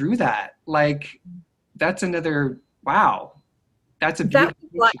you drew that. Like, that's another, wow. That's a beautiful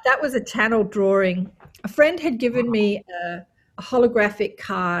that was a channel drawing. A friend had given me a holographic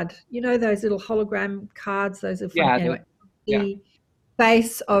card. You know those little hologram cards? Those are from the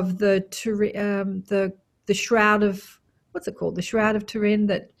face of the shroud of, what's it called? The Shroud of Turin,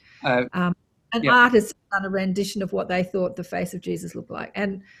 that an artist done a rendition of what they thought the face of Jesus looked like.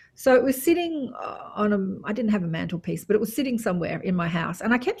 And so it was sitting on I didn't have a mantelpiece, but it was sitting somewhere in my house,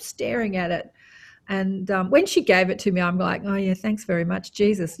 and I kept staring at it. And when she gave it to me, I'm like, oh, yeah, thanks very much,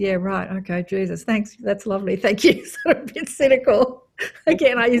 Jesus. Yeah, right. Okay, Jesus, thanks. That's lovely. Thank you. Sort of a bit cynical.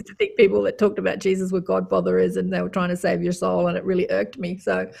 Again, I used to think people that talked about Jesus were God botherers and they were trying to save your soul, and it really irked me.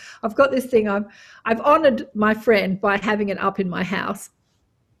 So I've got this thing. I've honoured my friend by having it up in my house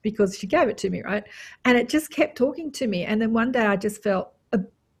because she gave it to me, right? And it just kept talking to me. And then one day I just felt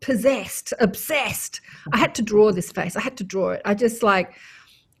possessed, obsessed. I had to draw this face. I had to draw it. I just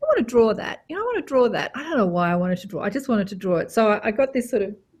I want to draw that. I want to draw that. I don't know why I wanted to draw. I just wanted to draw it. So I got this sort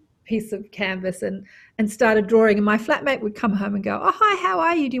of piece of canvas and started drawing. And my flatmate would come home and go, oh, hi, how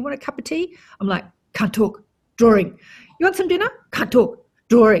are you? Do you want a cup of tea? I'm like, can't talk, drawing. You want some dinner? Can't talk,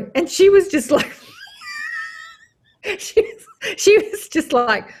 drawing. And she was just like, she was just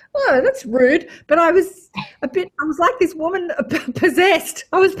like, oh, that's rude. But I was like this woman possessed.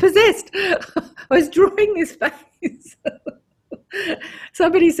 I was possessed. I was drawing this face.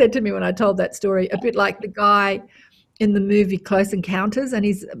 Somebody said to me when I told that story, a bit like the guy in the movie Close Encounters, and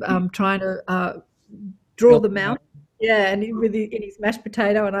he's trying to draw the mountain, and in his mashed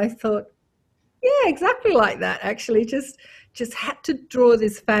potato. And I thought, yeah, exactly like that. Actually, just had to draw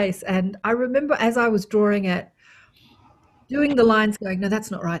this face. And I remember as I was drawing it, doing the lines, going, no,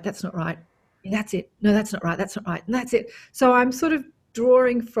 that's not right. That's not right. That's it. No, that's not right. That's not right. And that's it. So I'm sort of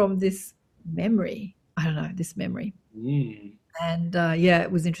drawing from this memory. I don't know, this memory. And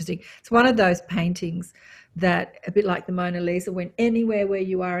it was interesting. It's one of those paintings that, a bit like the Mona Lisa, when anywhere where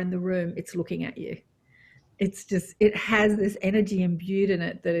you are in the room, it's looking at you. It's just, it has this energy imbued in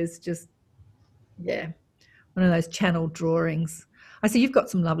it that is just, one of those channel drawings. I see you've got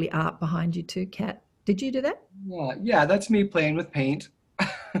some lovely art behind you too, Kat. Did you do that? Yeah, that's me playing with paint.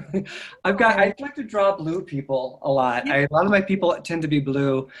 I like to draw blue people a lot. A lot of my people tend to be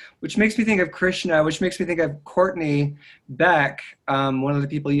blue, which makes me think of Krishna, which makes me think of Courtney Beck, one of the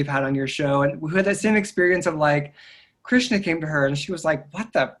people you've had on your show, and who had that same experience of like, Krishna came to her and she was like,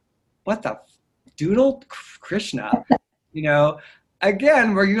 what the doodle Krishna,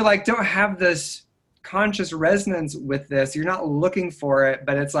 again, where you like don't have this conscious resonance with this, you're not looking for it,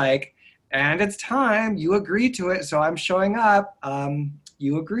 but it's like, and it's time, you agreed to it, so I'm showing up.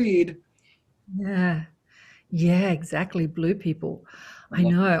 You agreed. Yeah, exactly. Blue people. I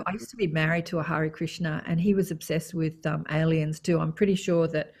know. I used to be married to a Hare Krishna, and he was obsessed with aliens too. I'm pretty sure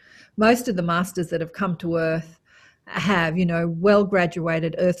that most of the masters that have come to Earth have, you know, well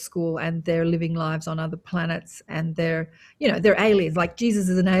graduated Earth school, and they're living lives on other planets, and they're, you know, they're aliens. Like Jesus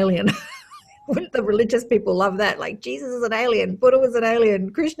is an alien. Wouldn't the religious people love that? Like Jesus is an alien, Buddha was an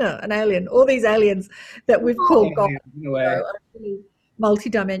alien, Krishna an alien, all these aliens that we've called God, you know, are really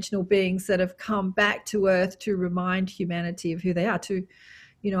multidimensional beings that have come back to Earth to remind humanity of who they are. To,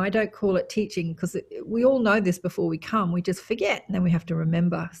 you know, I don't call it teaching, because we all know this before we come. We just forget, and then we have to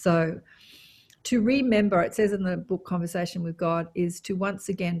remember. So to remember, it says in the book Conversation with God, is to once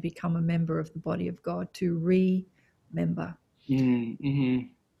again become a member of the body of God, to remember. Mm-hmm.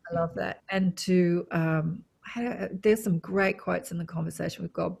 I love that. And to, there's some great quotes in the Conversation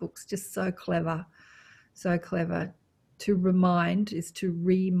with God books, just so clever, so clever. To remind is to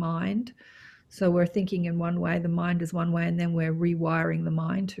remind. So we're thinking in one way, the mind is one way, and then we're rewiring the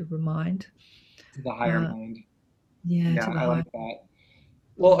mind to remind. To the higher mind. Yeah, I like that.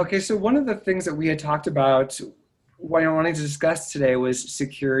 Well, okay, so one of the things that we had talked about when I wanted to discuss today was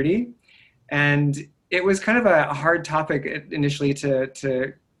security. And it was kind of a hard topic initially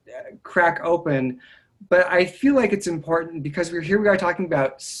to crack open. But I feel like it's important because we are talking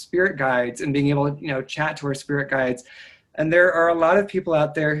about spirit guides and being able to, you know, chat to our spirit guides. And there are a lot of people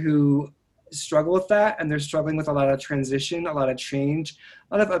out there who struggle with that, and they're struggling with a lot of transition, a lot of change,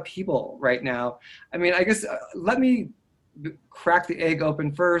 a lot of upheaval right now. I mean, I guess let me crack the egg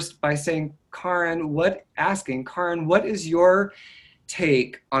open first by saying, Karin, what is your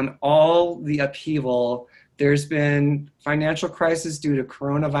take on all the upheaval? There's been financial crisis due to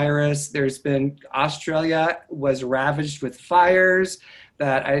coronavirus. There's been, Australia was ravaged with fires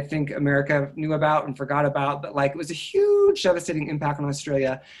that I think America knew about and forgot about, but like it was a huge devastating impact on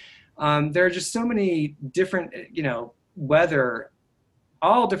Australia. There are just so many different, you know, weather,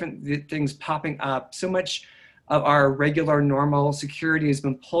 all different things popping up. So much of our regular, normal security has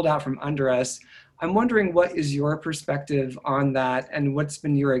been pulled out from under us. I'm wondering, what is your perspective on that, and what's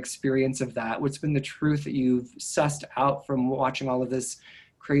been your experience of that? What's been the truth that you've sussed out from watching all of this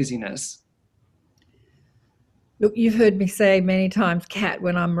craziness? Look, you've heard me say many times, Kat,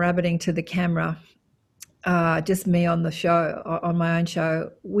 when I'm rabbiting to the camera, just me on the show, on my own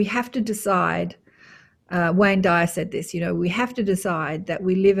show, we have to decide, Wayne Dyer said this, you know, we have to decide that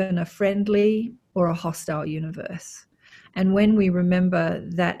we live in a friendly or a hostile universe. And when we remember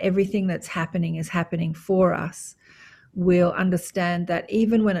that everything that's happening is happening for us, we'll understand that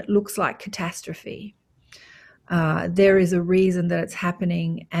even when it looks like catastrophe, there is a reason that it's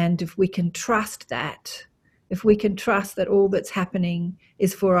happening. And if we can trust that, all that's happening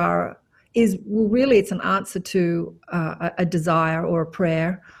is for really it's an answer to a desire or a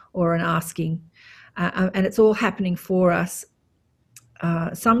prayer or an asking, and it's all happening for us.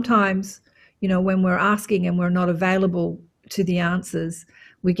 Sometimes, you know, when we're asking and we're not available to the answers,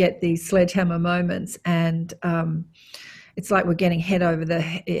 we get these sledgehammer moments, and it's like we're getting hit over the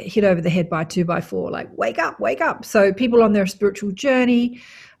head by a 2x4, like, wake up. So people on their spiritual journey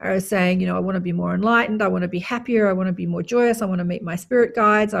are saying, you know, I want to be more enlightened, I want to be happier, I want to be more joyous, I want to meet my spirit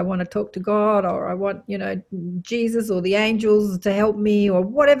guides, I want to talk to God, or I want, you know, Jesus or the angels to help me, or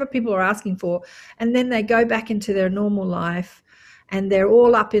whatever people are asking for. And then they go back into their normal life, and they're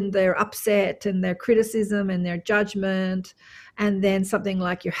all up in their upset and their criticism and their judgment. And then something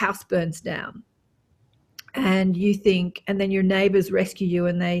like your house burns down, and you think, and then your neighbors rescue you,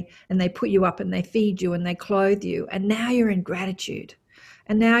 and they put you up and they feed you and they clothe you. And now you're in gratitude,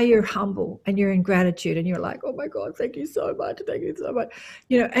 and now you're humble and you're in gratitude, and you're like, oh my God, thank you so much.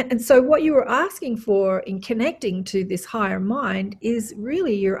 You know, and so what you were asking for in connecting to this higher mind is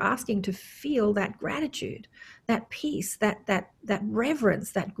really, you're asking to feel that gratitude, that peace, that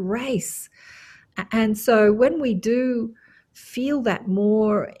reverence, that grace. And so when we do feel that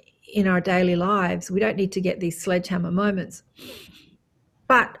more in our daily lives, we don't need to get these sledgehammer moments.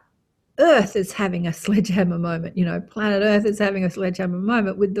 But Earth is having a sledgehammer moment, you know, planet Earth is having a sledgehammer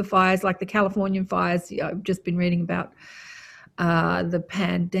moment with the fires, like the Californian fires. I've just been reading about the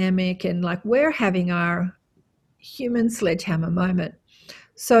pandemic, and like we're having our human sledgehammer moment.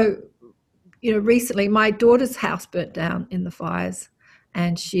 So, you know, recently my daughter's house burnt down in the fires,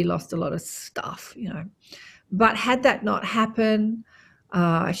 and she lost a lot of stuff, you know. But had that not happened,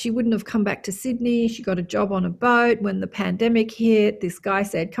 she wouldn't have come back to Sydney. She got a job on a boat. When the pandemic hit, this guy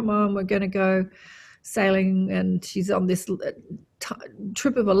said, come on, we're going to go sailing. And she's on this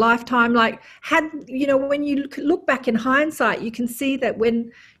trip of a lifetime. Like, you know, when you look back in hindsight, you can see that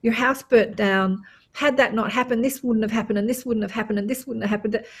when your house burnt down, had that not happened, this wouldn't have happened, and this wouldn't have happened, and this wouldn't have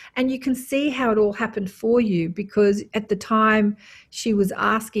happened. And you can see how it all happened for you, because at the time she was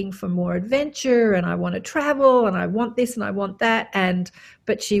asking for more adventure, and I want to travel, and I want this and I want that,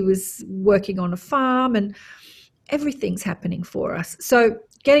 but she was working on a farm, everything's happening for us. So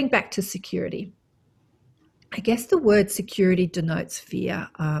getting back to security, I guess the word security denotes fear.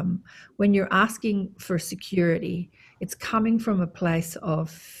 When you're asking for security, it's coming from a place of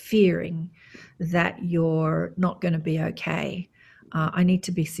fearing that you're not going to be okay. I need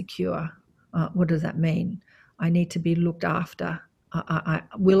to be secure. What does that mean? I need to be looked after.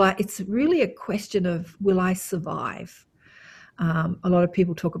 It's really a question of, will I survive? A lot of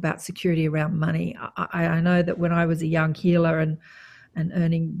people talk about security around money. I know that when I was a young healer and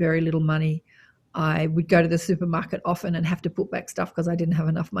earning very little money, I would go to the supermarket often and have to put back stuff because I didn't have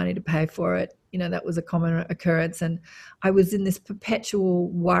enough money to pay for it. You know, that was a common occurrence. And I was in this perpetual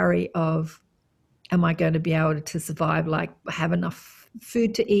worry of, am I going to be able to survive, like have enough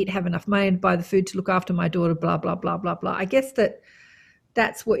food to eat, have enough money to buy the food to look after my daughter, blah, blah, blah, blah, blah. I guess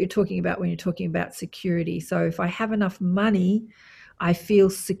that's what you're talking about when you're talking about security. So if I have enough money, I feel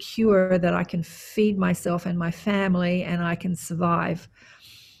secure that I can feed myself and my family and I can survive.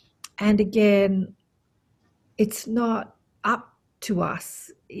 And again, it's not up to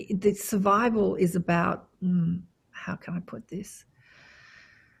us. The survival is about, how can I put this?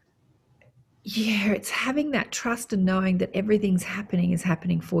 Yeah, it's having that trust and knowing that everything's happening is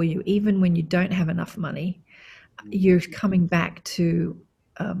happening for you. Even when you don't have enough money, you're coming back to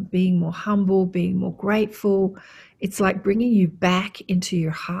being more humble, being more grateful. It's like bringing you back into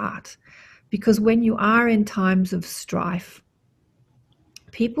your heart. Because when you are in times of strife,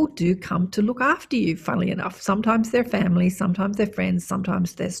 people do come to look after you, funnily enough. Sometimes they're family, sometimes they're friends,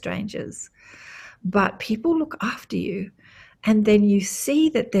 sometimes they're strangers. But people look after you. And then you see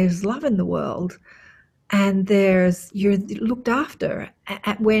that there's love in the world and you're looked after.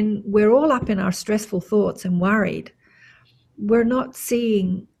 When we're all up in our stressful thoughts and worried, we're not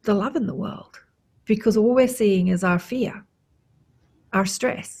seeing the love in the world because all we're seeing is our fear, our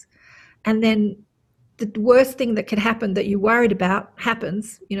stress. And then the worst thing that could happen that you're worried about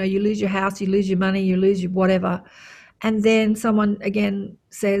happens. You know, you lose your house, you lose your money, you lose your whatever. And then someone again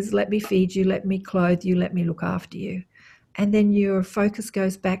says, let me feed you, let me clothe you, let me look after you. And then your focus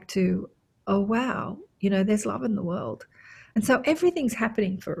goes back to, oh, wow, you know, there's love in the world. And so everything's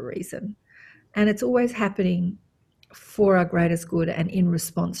happening for a reason. And it's always happening for our greatest good and in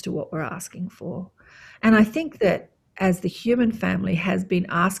response to what we're asking for. And I think that as the human family has been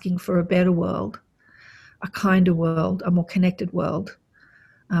asking for a better world, a kinder world, a more connected world,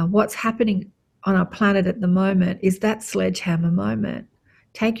 what's happening on our planet at the moment is that sledgehammer moment.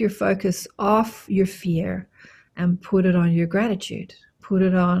 Take your focus off your fear and put it on your gratitude. Put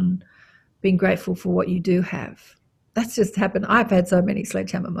it on being grateful for what you do have. That's just happened. I've had so many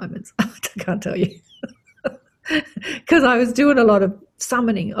sledgehammer moments. I can't tell you. Because I was doing a lot of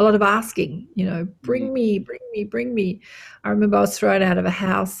summoning, a lot of asking, you know, bring me, bring me, bring me. I remember I was thrown out of a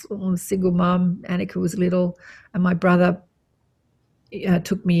house. I was a single mum. Annika was little, and my brother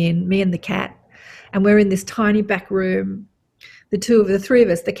took me in, me and the cat, and we're in this tiny back room, the three of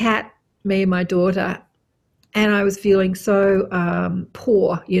us, the cat, me and my daughter, and I was feeling so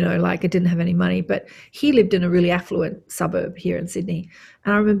poor, you know, like I didn't have any money, but he lived in a really affluent suburb here in Sydney.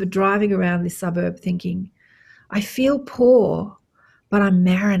 And I remember driving around this suburb thinking, I feel poor, but I'm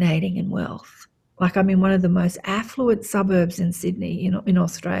marinating in wealth. Like I'm in one of the most affluent suburbs in Sydney, in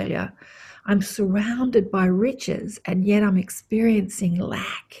Australia. I'm surrounded by riches, and yet I'm experiencing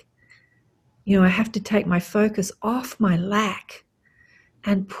lack. You know, I have to take my focus off my lack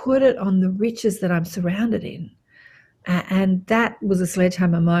and put it on the riches that I'm surrounded in. And that was a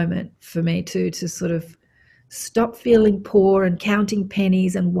sledgehammer moment for me too, to sort of stop feeling poor and counting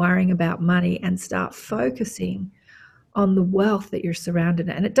pennies and worrying about money and start focusing on the wealth that you're surrounded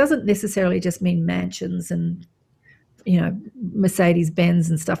in. And it doesn't necessarily just mean mansions and, you know, Mercedes-Benz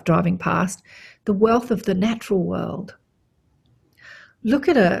and stuff driving past. The wealth of the natural world. Look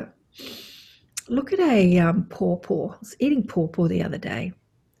at a pawpaw. I was eating pawpaw the other day,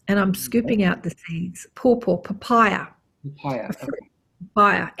 and I'm scooping out the seeds. Pawpaw, papaya.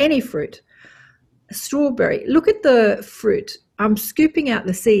 Papaya, any fruit. A strawberry. Look at the fruit. I'm scooping out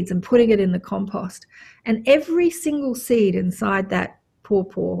the seeds and putting it in the compost. And every single seed inside that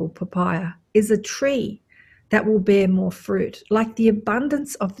pawpaw or papaya is a tree that will bear more fruit. Like the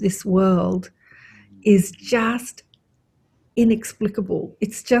abundance of this world is just inexplicable.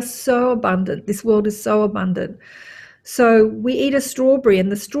 It's just so abundant. This world is so abundant. So we eat a strawberry,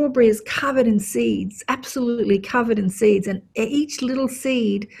 and the strawberry is covered in seeds, absolutely covered in seeds. And each little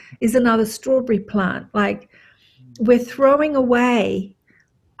seed is another strawberry plant. Like we're throwing away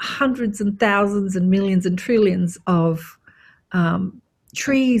hundreds and thousands and millions and trillions of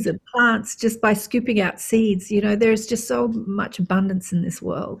trees and plants just by scooping out seeds. You know, there's just so much abundance in this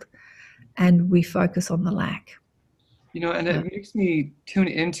world, and we focus on the lack. And it makes me tune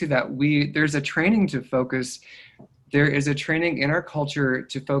into that there's a training to focus. There is a training in our culture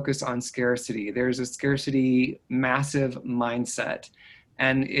to focus on scarcity. There's a scarcity massive mindset,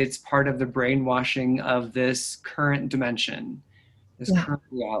 and it's part of the brainwashing of this current dimension, this current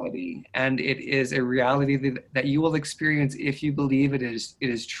reality. And it is a reality that you will experience if you believe it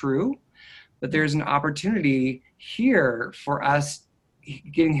is true. But there's an opportunity here for us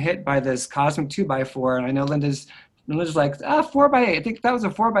getting hit by this cosmic 2x4. And I know Linda's like, 4x8. I think that was a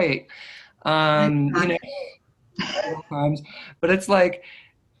 4x8. Times, but it's like,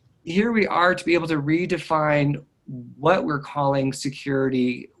 here we are to be able to redefine what we're calling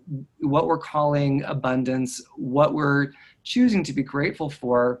security, what we're calling abundance, what we're choosing to be grateful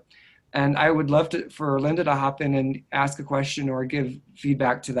for. And I would love for Linda to hop in and ask a question or give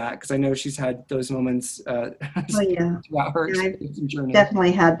feedback to that, because I know she's had those moments throughout her journey.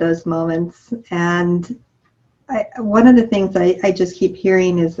 Definitely had those moments. And one of the things I just keep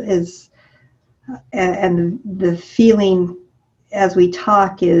hearing is and the feeling as we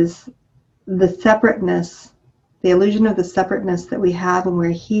talk is the separateness, the illusion of the separateness that we have when we're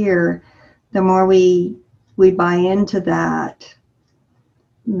here. The more we buy into that,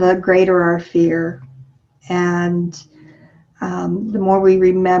 the greater our fear. And the more we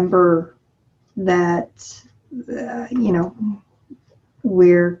remember that,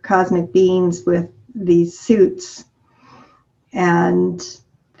 we're cosmic beings with these suits, and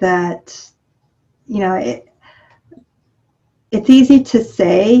that, it's easy to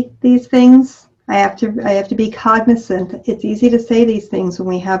say these things. I have to be cognizant. It's easy to say these things when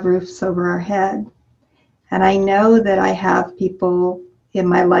we have roofs over our head. And I know that I have people in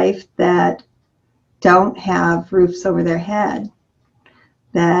my life that don't have roofs over their head,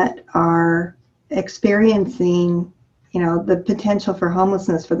 that are experiencing, the potential for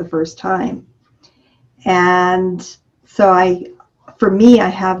homelessness for the first time. And so for me, I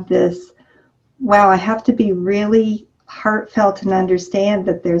have this, wow, I have to be really heartfelt and understand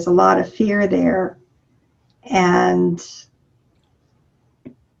that there's a lot of fear there, and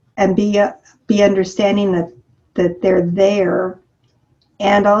be understanding that they're there,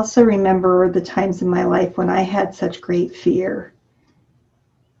 and also remember the times in my life when I had such great fear.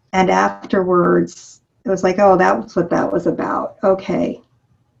 And afterwards, it was like, oh, that's what that was about. Okay,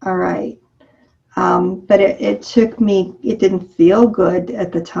 all right. But it took me, it didn't feel good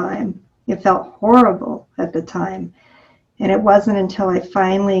at the time. It felt horrible at the time. And it wasn't until I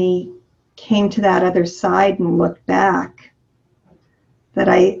finally came to that other side and looked back that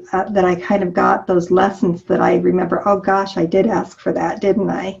I kind of got those lessons that I remember. Oh gosh, I did ask for that, didn't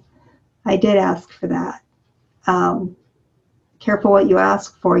I? I did ask for that. Careful what you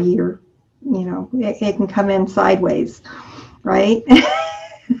ask for. It can come in sideways, right?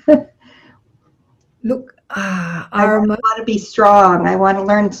 Look, I want to be strong. I want to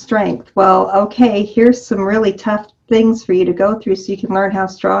learn strength. Well, okay, here's some really tough things for you to go through so you can learn how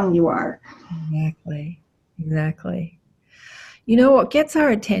strong you are. Exactly. What gets our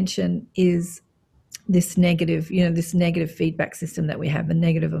attention is this negative feedback system that we have, the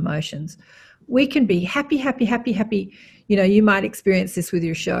negative emotions. We can be happy, happy, happy, happy. You might experience this with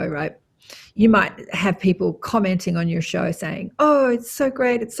your show, right? You might have people commenting on your show saying, oh, it's so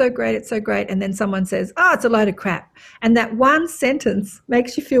great, it's so great, it's so great. And then someone says, oh, it's a load of crap. And that one sentence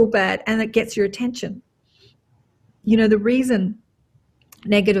makes you feel bad, and it gets your attention. The reason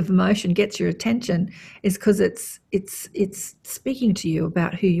negative emotion gets your attention is because it's speaking to you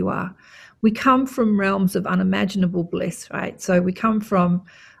about who you are. We come from realms of unimaginable bliss, right? So we come from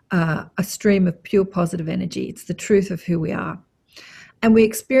a stream of pure positive energy. It's the truth of who we are. And we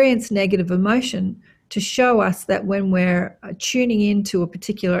experience negative emotion to show us that when we're tuning into a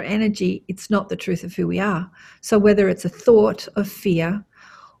particular energy, it's not the truth of who we are. So whether it's a thought of fear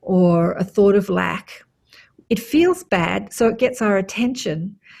or a thought of lack, it feels bad, so it gets our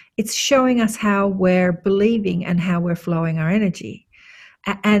attention. It's showing us how we're believing and how we're flowing our energy.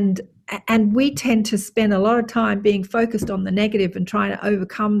 And we tend to spend a lot of time being focused on the negative and trying to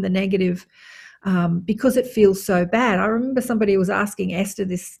overcome the negative because it feels so bad. I remember somebody was asking Esther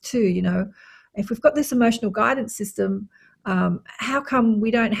this too, if we've got this emotional guidance system, how come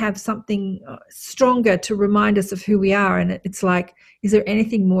we don't have something stronger to remind us of who we are? And it's like, is there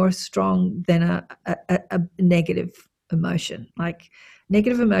anything more strong than a negative emotion? Like,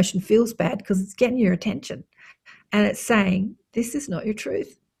 negative emotion feels bad because it's getting your attention, and it's saying, this is not your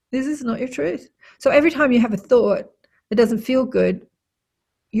truth. This is not your truth. So every time you have a thought that doesn't feel good,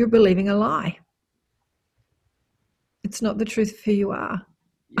 you're believing a lie. It's not the truth of who you are.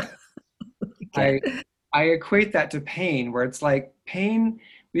 Yeah. I equate that to pain, where it's like pain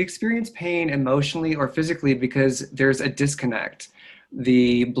We experience pain emotionally or physically because there's a disconnect.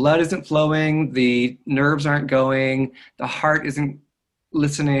 The blood isn't flowing, the nerves aren't going, the heart isn't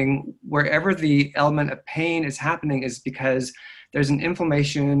listening. Wherever the element of pain is happening is because there's an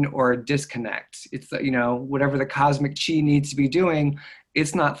inflammation or a disconnect. It's, whatever the cosmic chi needs to be doing,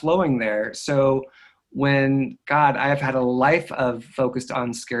 it's not flowing there. So when I have had a life of focused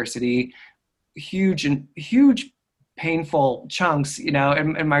on scarcity, huge painful chunks,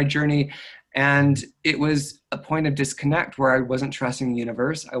 in my journey. And it was a point of disconnect where I wasn't trusting the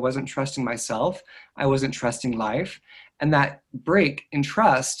universe. I wasn't trusting myself. I wasn't trusting life. And that break in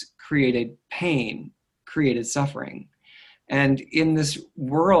trust created pain, created suffering. And in this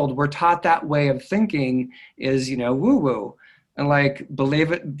world, we're taught that way of thinking is, woo-woo. And like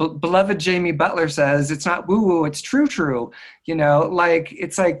beloved Jamie Butler says, it's not woo-woo, it's true. We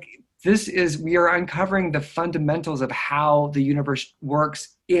are uncovering the fundamentals of how the universe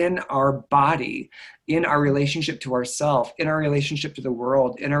works in our body, in our relationship to ourself, in our relationship to the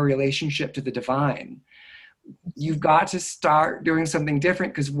world, in our relationship to the divine. You've got to start doing something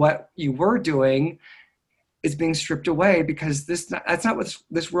different because what you were doing is being stripped away, because that's not what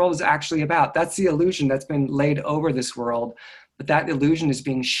this world is actually about. That's the illusion that's been laid over this world. But that illusion is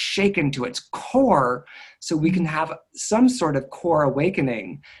being shaken to its core so we can have some sort of core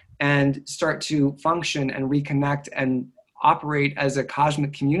awakening and start to function and reconnect and operate as a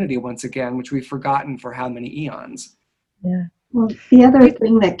cosmic community once again, which we've forgotten for how many eons. Yeah. Well, the other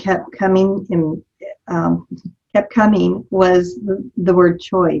thing that kept coming was the word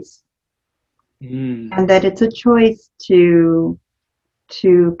choice, and that it's a choice to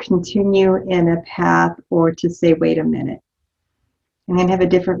continue in a path or to say, wait a minute, I'm going to have a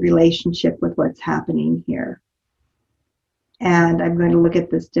different relationship with what's happening here. And I'm going to look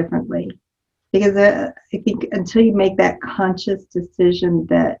at this differently. Because I think until you make that conscious decision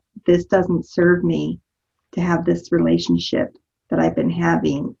that this doesn't serve me to have this relationship that I've been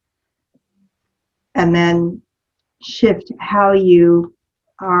having, and then shift how you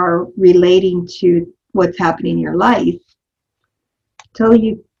are relating to what's happening in your life, till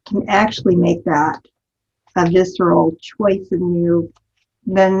you can actually make that a visceral choice in you,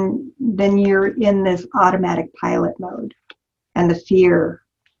 then you're in this automatic pilot mode. And the fear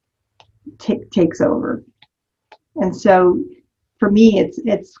takes over. And so for me,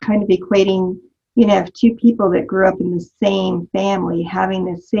 it's kind of equating, have two people that grew up in the same family, having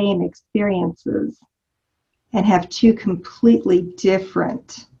the same experiences, and have two completely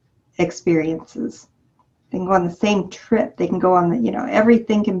different experiences. They can go on the same trip. They can go on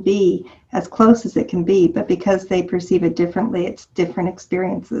everything can be as close as it can be, but because they perceive it differently, it's different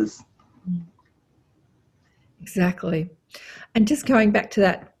experiences. Exactly. And just going back to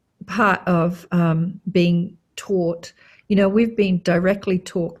that part of being taught, we've been directly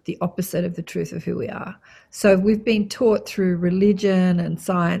taught the opposite of the truth of who we are. So we've been taught through religion and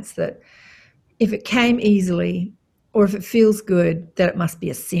science that if it came easily or if it feels good, that it must be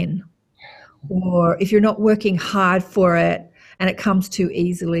a sin. Or if you're not working hard for it and it comes too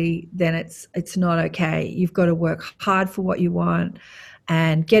easily, then it's not okay. You've got to work hard for what you want,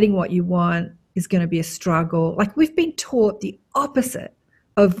 and getting what you want is going to be a struggle. Like, we've been taught the opposite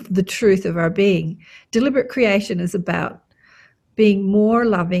of the truth of our being. Deliberate creation is about being more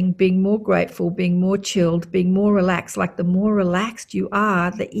loving, being more grateful, being more chilled, being more relaxed. Like, the more relaxed you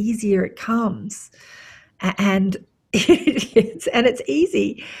are, the easier it comes. And it's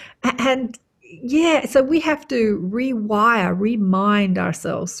easy. And yeah, so we have to remind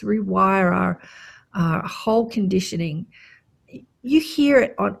ourselves, rewire our whole conditioning. You hear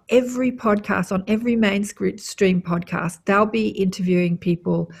it on every podcast, on every mainstream podcast. They'll be interviewing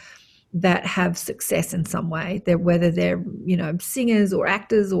people that have success in some way, whether they're singers or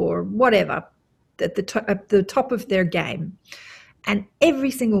actors or whatever, at the top of their game. And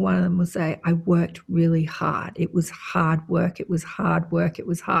every single one of them will say, I worked really hard. It was hard work. It was hard work. It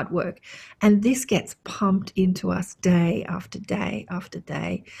was hard work. And this gets pumped into us day after day after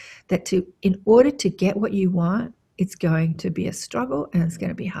day, that in order to get what you want, it's going to be a struggle and it's going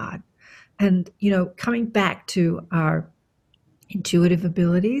to be hard. And, coming back to our intuitive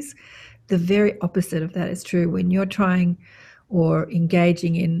abilities, the very opposite of that is true. When you're trying or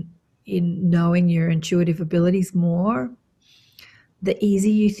engaging in knowing your intuitive abilities more, the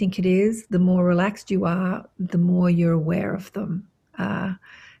easier you think it is, the more relaxed you are, the more you're aware of them.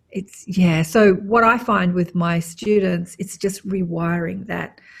 So what I find with my students, it's just rewiring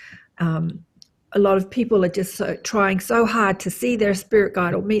that. A lot of people are just trying so hard to see their spirit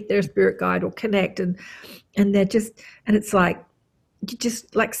guide or meet their spirit guide or connect, and they're just, and it's like, you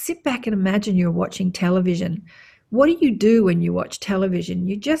just like sit back and imagine you're watching television what do you do when you watch television?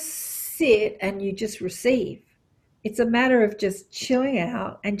 You just sit and you just receive. It's a matter of just chilling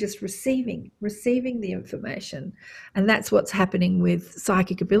out and just receiving the information. And that's what's happening with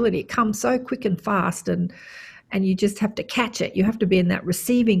psychic ability. It comes so quick and fast, and you just have to catch it. You have to be in that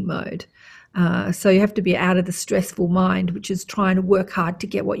receiving mode. So you have to be out of the stressful mind, which is trying to work hard to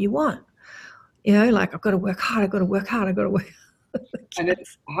get what you want. You know, like, I've got to work hard, I've got to work hard, I've got to work. And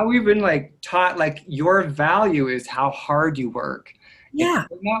it's how we've been like taught, like, your value is how hard you work. Yeah. If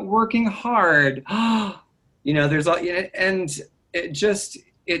you're not working hard, you know, there's all, and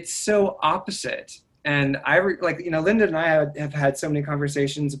it's so opposite. And like, you know, Linda and I have had so many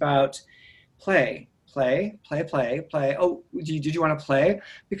conversations about play. Oh, did you want to play?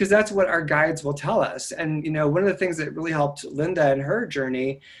 Because that's what our guides will tell us. And, you know, one of the things that really helped Linda in her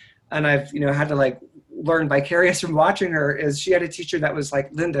journey, and I've, you know, had to like learn vicarious from watching her, is she had a teacher that was like,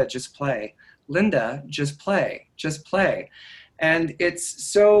 Linda, just play. Linda, just play. Just play. And it's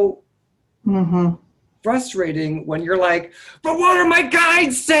so frustrating when you're like, but what are my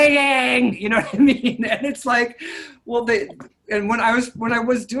guides saying? You know what I mean? And it's like, well, and when I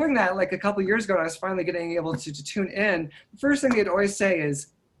was doing that, like a couple of years ago, and I was finally getting able to tune in, the first thing they'd always say is,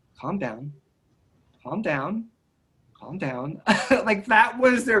 calm down, calm down, calm down. Like, that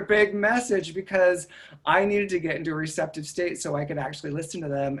was their big message, because I needed to get into a receptive state so I could actually listen to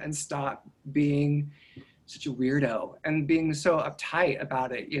them and stop being such a weirdo and being so uptight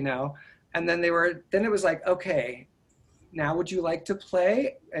about it, you know? And then it was like, okay, now would you like to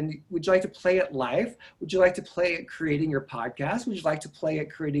play? And would you like to play at life? Would you like to play at creating your podcast? Would you like to play at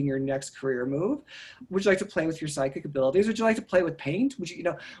creating your next career move? Would you like to play with your psychic abilities? Would you like to play with paint? Would you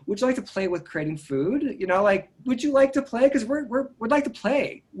like to play with creating food? You know, like, would you like to play? Because we'd like to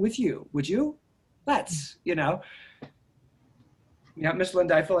play with you. Would you? Let's, you know. Yeah, Miss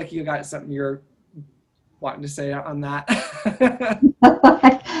Linda, I feel like you got something you're wanting to say on that.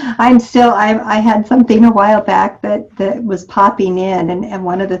 I had something a while back that was popping in, and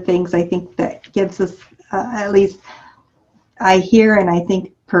one of the things I think that gives us, at least I hear, and I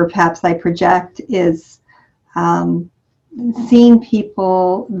think perhaps I project, is seeing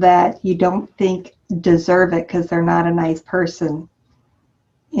people that you don't think deserve it because they're not a nice person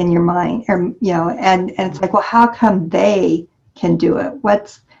in your mind, or, you know, and it's like, well, how come they can do it?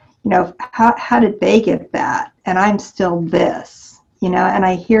 What's, you know, how did they get that? And I'm still this, you know, and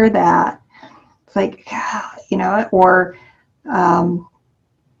I hear that. It's like, you know, or, and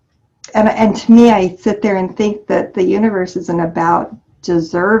to me, I sit there and think that the universe isn't about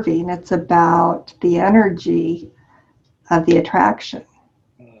deserving. It's about the energy of the attraction.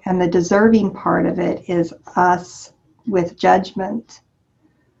 And the deserving part of it is us with judgment,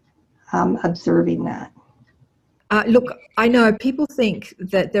 observing that. Look, I know people think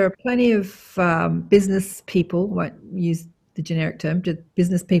that there are plenty of business people, won't use the generic term, just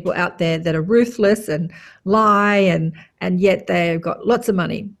business people out there that are ruthless and lie, and yet they've got lots of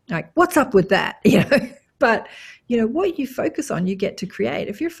money. Like, what's up with that? You know, but you know, what you focus on, you get to create.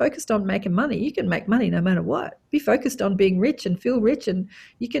 If you're focused on making money, you can make money no matter what. Be focused on being rich and feel rich, and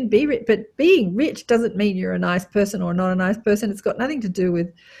you can be rich. But being rich doesn't mean you're a nice person or not a nice person. It's got nothing to do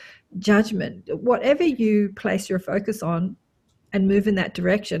with judgment. Whatever you place your focus on and move in that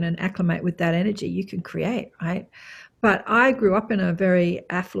direction and acclimate with that energy, you can create, right? But I grew up in a very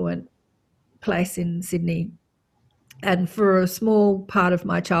affluent place in Sydney, and for a small part of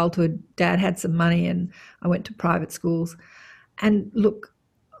my childhood, Dad had some money and I went to private schools. And look,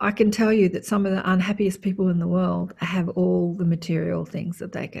 I can tell you that some of the unhappiest people in the world have all the material things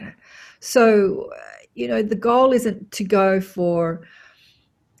that they get. So, you know, the goal isn't to go for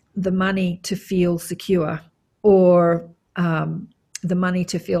the money to feel secure, or the money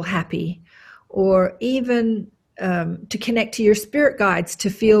to feel happy, or even to connect to your spirit guides to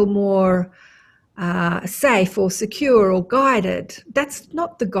feel more safe or secure or guided. That's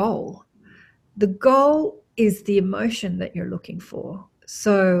not the goal. The goal is the emotion that you're looking for.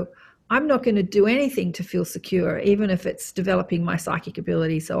 So I'm not going to do anything to feel secure, even if it's developing my psychic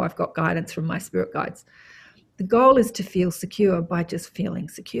ability so I've got guidance from my spirit guides. The goal is to feel secure by just feeling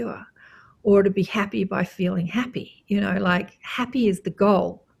secure, or to be happy by feeling happy. You know, like, happy is the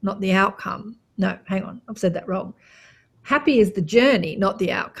goal, not the outcome. No, hang on, I've said that wrong. Happy is the journey, not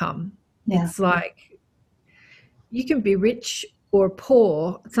the outcome. Yeah. It's like, you can be rich or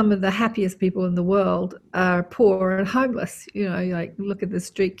poor. Some of the happiest people in the world are poor and homeless. You know, like, look at the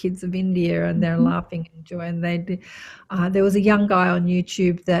street kids of India, and they're laughing and enjoying. There was a young guy on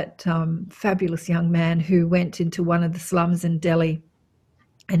YouTube, that fabulous young man, who went into one of the slums in Delhi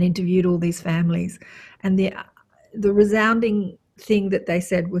and interviewed all these families. And the resounding thing that they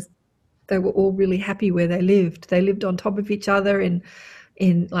said was, They were all really happy where they lived. They lived on top of each other in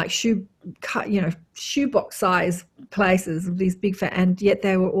like shoebox size places, these and yet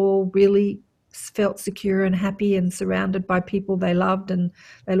they were all really felt secure and happy and surrounded by people they loved, and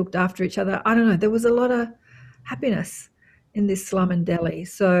they looked after each other. I don't know. There was a lot of happiness in this slum in Delhi.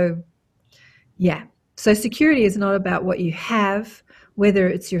 So, yeah. So security is not about what you have, whether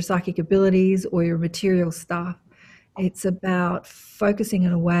it's your psychic abilities or your material stuff. It's about focusing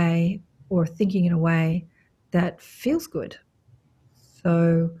in a way or thinking in a way that feels good.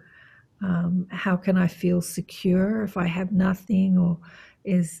 So how can I feel secure if I have nothing? Or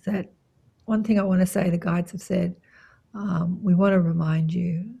is that one thing I want to say, the guides have said, we want to remind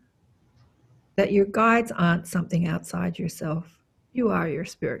you that your guides aren't something outside yourself. You are your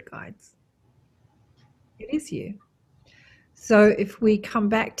spirit guides. It is you. So if we come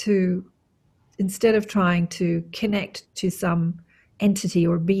back to, instead of trying to connect to some entity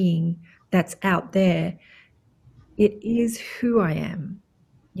or being that's out there, it is who I am.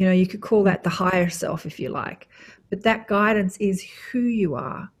 You know, you could call that the higher self if you like, but that guidance is who you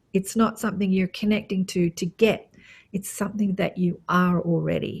are. It's not something you're connecting to get. It's something that you are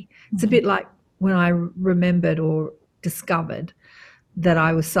already. It's a bit like when I remembered or discovered that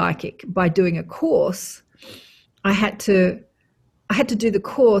I was psychic by doing a course. I had to do the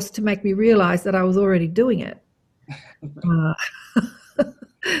course to make me realize that I was already doing it.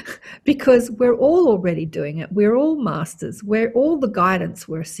 Because we're all already doing it. We're all masters. We're all the guidance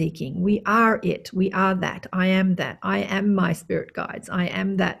we're seeking. We are it. We are that. I am that. I am my spirit guides. I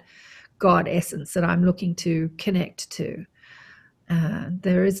am that God essence that I'm looking to connect to.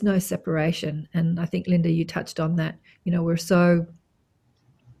 There is no separation. And I think, Linda, you touched on that. You know, we're so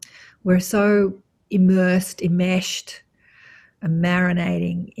immersed, enmeshed, and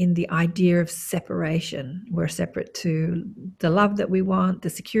marinating in the idea of separation. We're separate to the love that we want,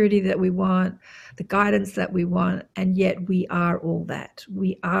 the security that we want, the guidance that we want, and yet we are all that.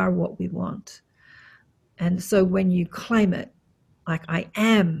 We are what we want. And so when you claim it, like, I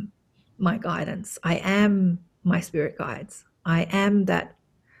am my guidance, I am my spirit guides, I am that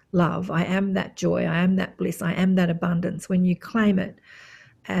love, I am that joy, I am that bliss, I am that abundance. When you claim it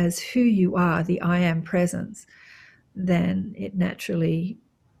as who you are, the I am presence, then you naturally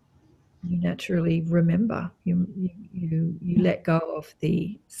remember. You let go of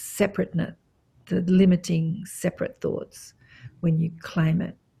the separateness, the limiting separate thoughts when you claim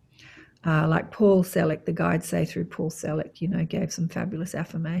it. Like Paul Selig, the guides say through Paul Selig, you know, gave some fabulous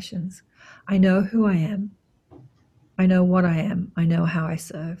affirmations. I know who I am. I know what I am. I know how I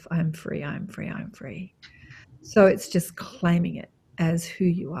serve. I am free. I am free. I am free. So it's just claiming it as who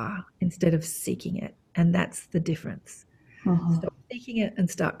you are instead of seeking it. And that's the difference. Stop seeking it and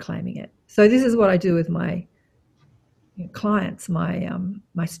start claiming it. So this is what I do with my clients, my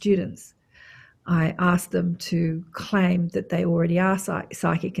students. I ask them to claim that they already are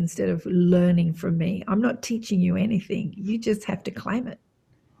psychic instead of learning from me. I'm not teaching you anything. You just have to claim it.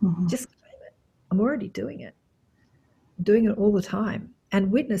 Just claim it. I'm already doing it. I'm doing it all the time.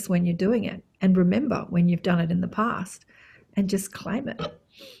 And witness when you're doing it. And remember when you've done it in the past. And just claim it.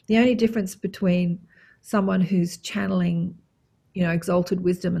 The only difference between someone who's channeling, you know, exalted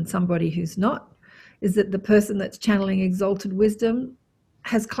wisdom and somebody who's not is that the person that's channeling exalted wisdom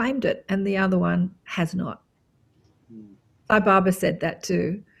has claimed it and the other one has not. Sai Baba said that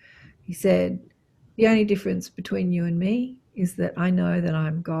too. He said, the only difference between you and me is that I know that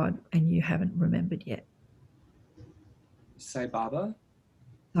I'm God and you haven't remembered yet. Sai Baba?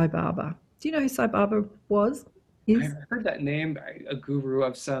 Sai Baba. Do you know who Sai Baba was? I've heard that name, a guru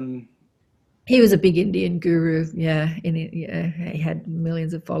of some... He was a big Indian guru, yeah. He had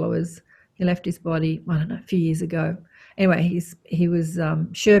millions of followers. He left his body, I don't know, a few years ago. Anyway, he was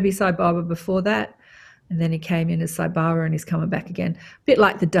Shirbi Sai Baba before that, and then he came in as Sai Baba, and he's coming back again. A bit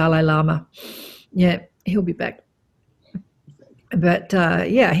like the Dalai Lama. Yeah, he'll be back. But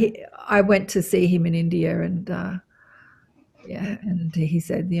I went to see him in India, and and he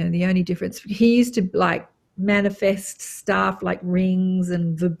said, you know, the only difference, he used to like manifest stuff like rings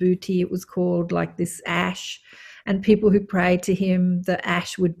and vibhuti, it was called, like this ash, and people who prayed to him, the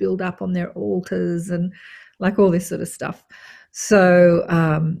ash would build up on their altars and like all this sort of stuff. So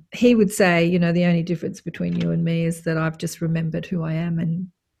he would say, you know, the only difference between you and me is that I've just remembered who I am and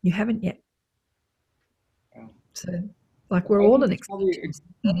you haven't yet. So like we're all an extension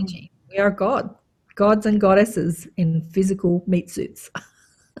of energy. We are gods and goddesses in physical meat suits.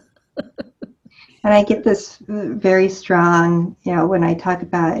 And I get this very strong, you know, when I talk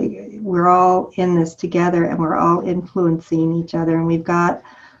about we're all in this together and we're all influencing each other. And we've got,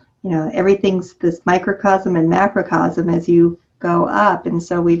 you know, everything's this microcosm and macrocosm as you go up. And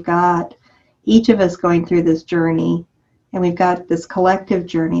so we've got each of us going through this journey, and we've got this collective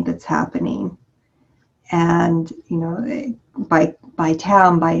journey that's happening. And, you know, by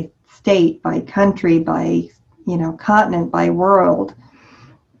town, by state, by country, by, you know, continent, by world.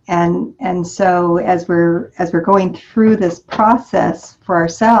 And so as we're going through this process for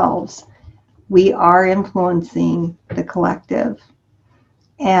ourselves, we are influencing the collective,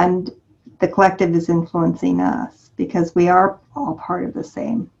 and the collective is influencing us, because we are all part of the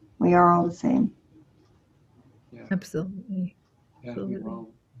same. We are all the same. Yeah. Absolutely. Yeah,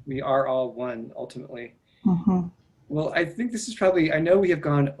 we are all one, ultimately. Mm-hmm. Well, I think this is probably, I know we have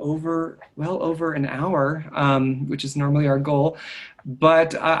gone well over an hour, which is normally our goal,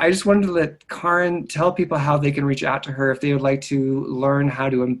 but I just wanted to let Karen tell people how they can reach out to her if they would like to learn how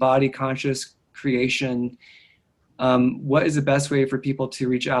to embody conscious creation. What is the best way for people to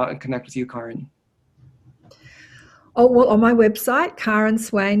reach out and connect with you, Karen? Oh, well, on my website,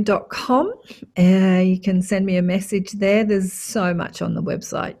 karenswain.com, you can send me a message there. There's so much on the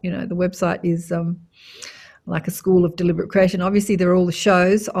website. You know, the website is like a school of deliberate creation. Obviously, there are all the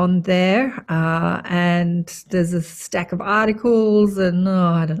shows on there, and there's a stack of articles, and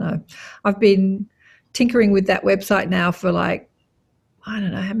I don't know. I've been tinkering with that website now for like, I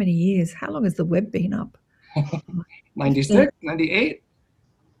don't know how many years. How long has the web been up? 96, 98?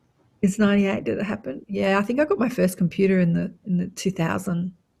 It's 98. Did it happen? Yeah, I think I got my first computer in the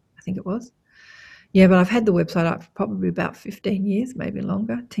 2000, I think it was. Yeah, but I've had the website up for probably about 15 years, maybe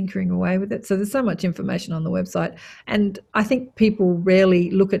longer, tinkering away with it. So there's so much information on the website. And I think people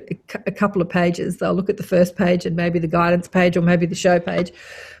rarely look at a couple of pages. They'll look at the first page and maybe the guidance page or maybe the show page.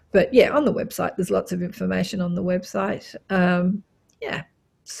 But yeah, on the website, there's lots of information on the website. Yeah,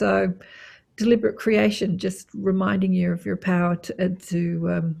 so deliberate creation, just reminding you of your power to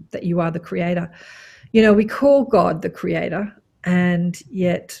that you are the creator. You know, we call God the creator, and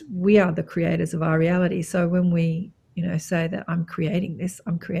yet we are the creators of our reality. So when we, you know, say that I'm creating this,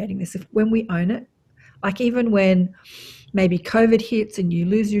 when we own it, like even when maybe COVID hits and you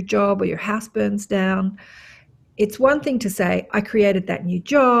lose your job or your house burns down, it's one thing to say, I created that new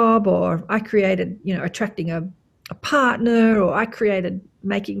job, or I created, you know, attracting a partner, or I created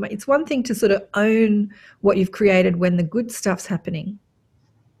making money. It's one thing to sort of own what you've created when the good stuff's happening.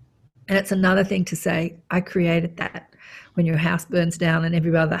 And it's another thing to say, I created that when your house burns down and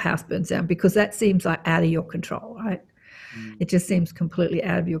every other house burns down, because that seems like out of your control, right? It just seems completely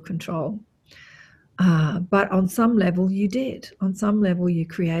out of your control. But on some level you did. On some level you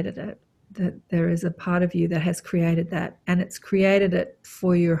created it. That there is a part of you that has created that, and it's created it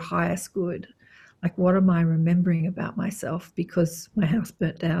for your highest good. Like, what am I remembering about myself? Because my house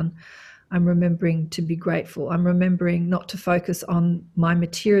burnt down, I'm remembering to be grateful. I'm remembering not to focus on my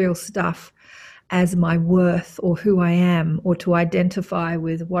material stuff as my worth or who I am, or to identify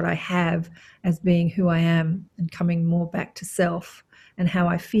with what I have as being who I am, and coming more back to self and how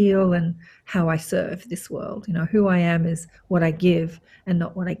I feel and how I serve this world. You know, who I am is what I give and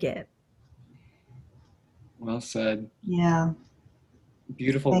not what I get. Well said. Yeah.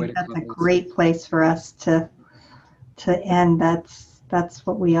 Beautiful way to close. That's a great place for us to end. That's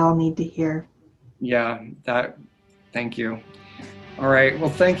what we all need to hear. Yeah, thank you. All right, well,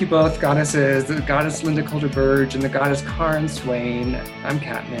 thank you both, goddesses, the goddess Linda Coulter-Burge and the goddess Karen Swain. I'm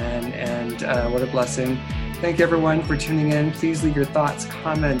Catman, and what a blessing. Thank you, everyone, for tuning in. Please leave your thoughts,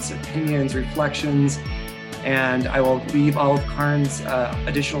 comments, opinions, reflections, and I will leave all of Karen's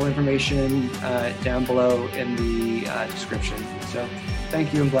additional information down below in the description. So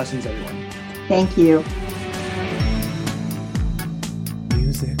thank you and blessings, everyone. Thank you.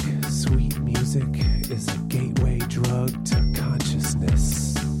 Music, sweet music, is a gateway drug to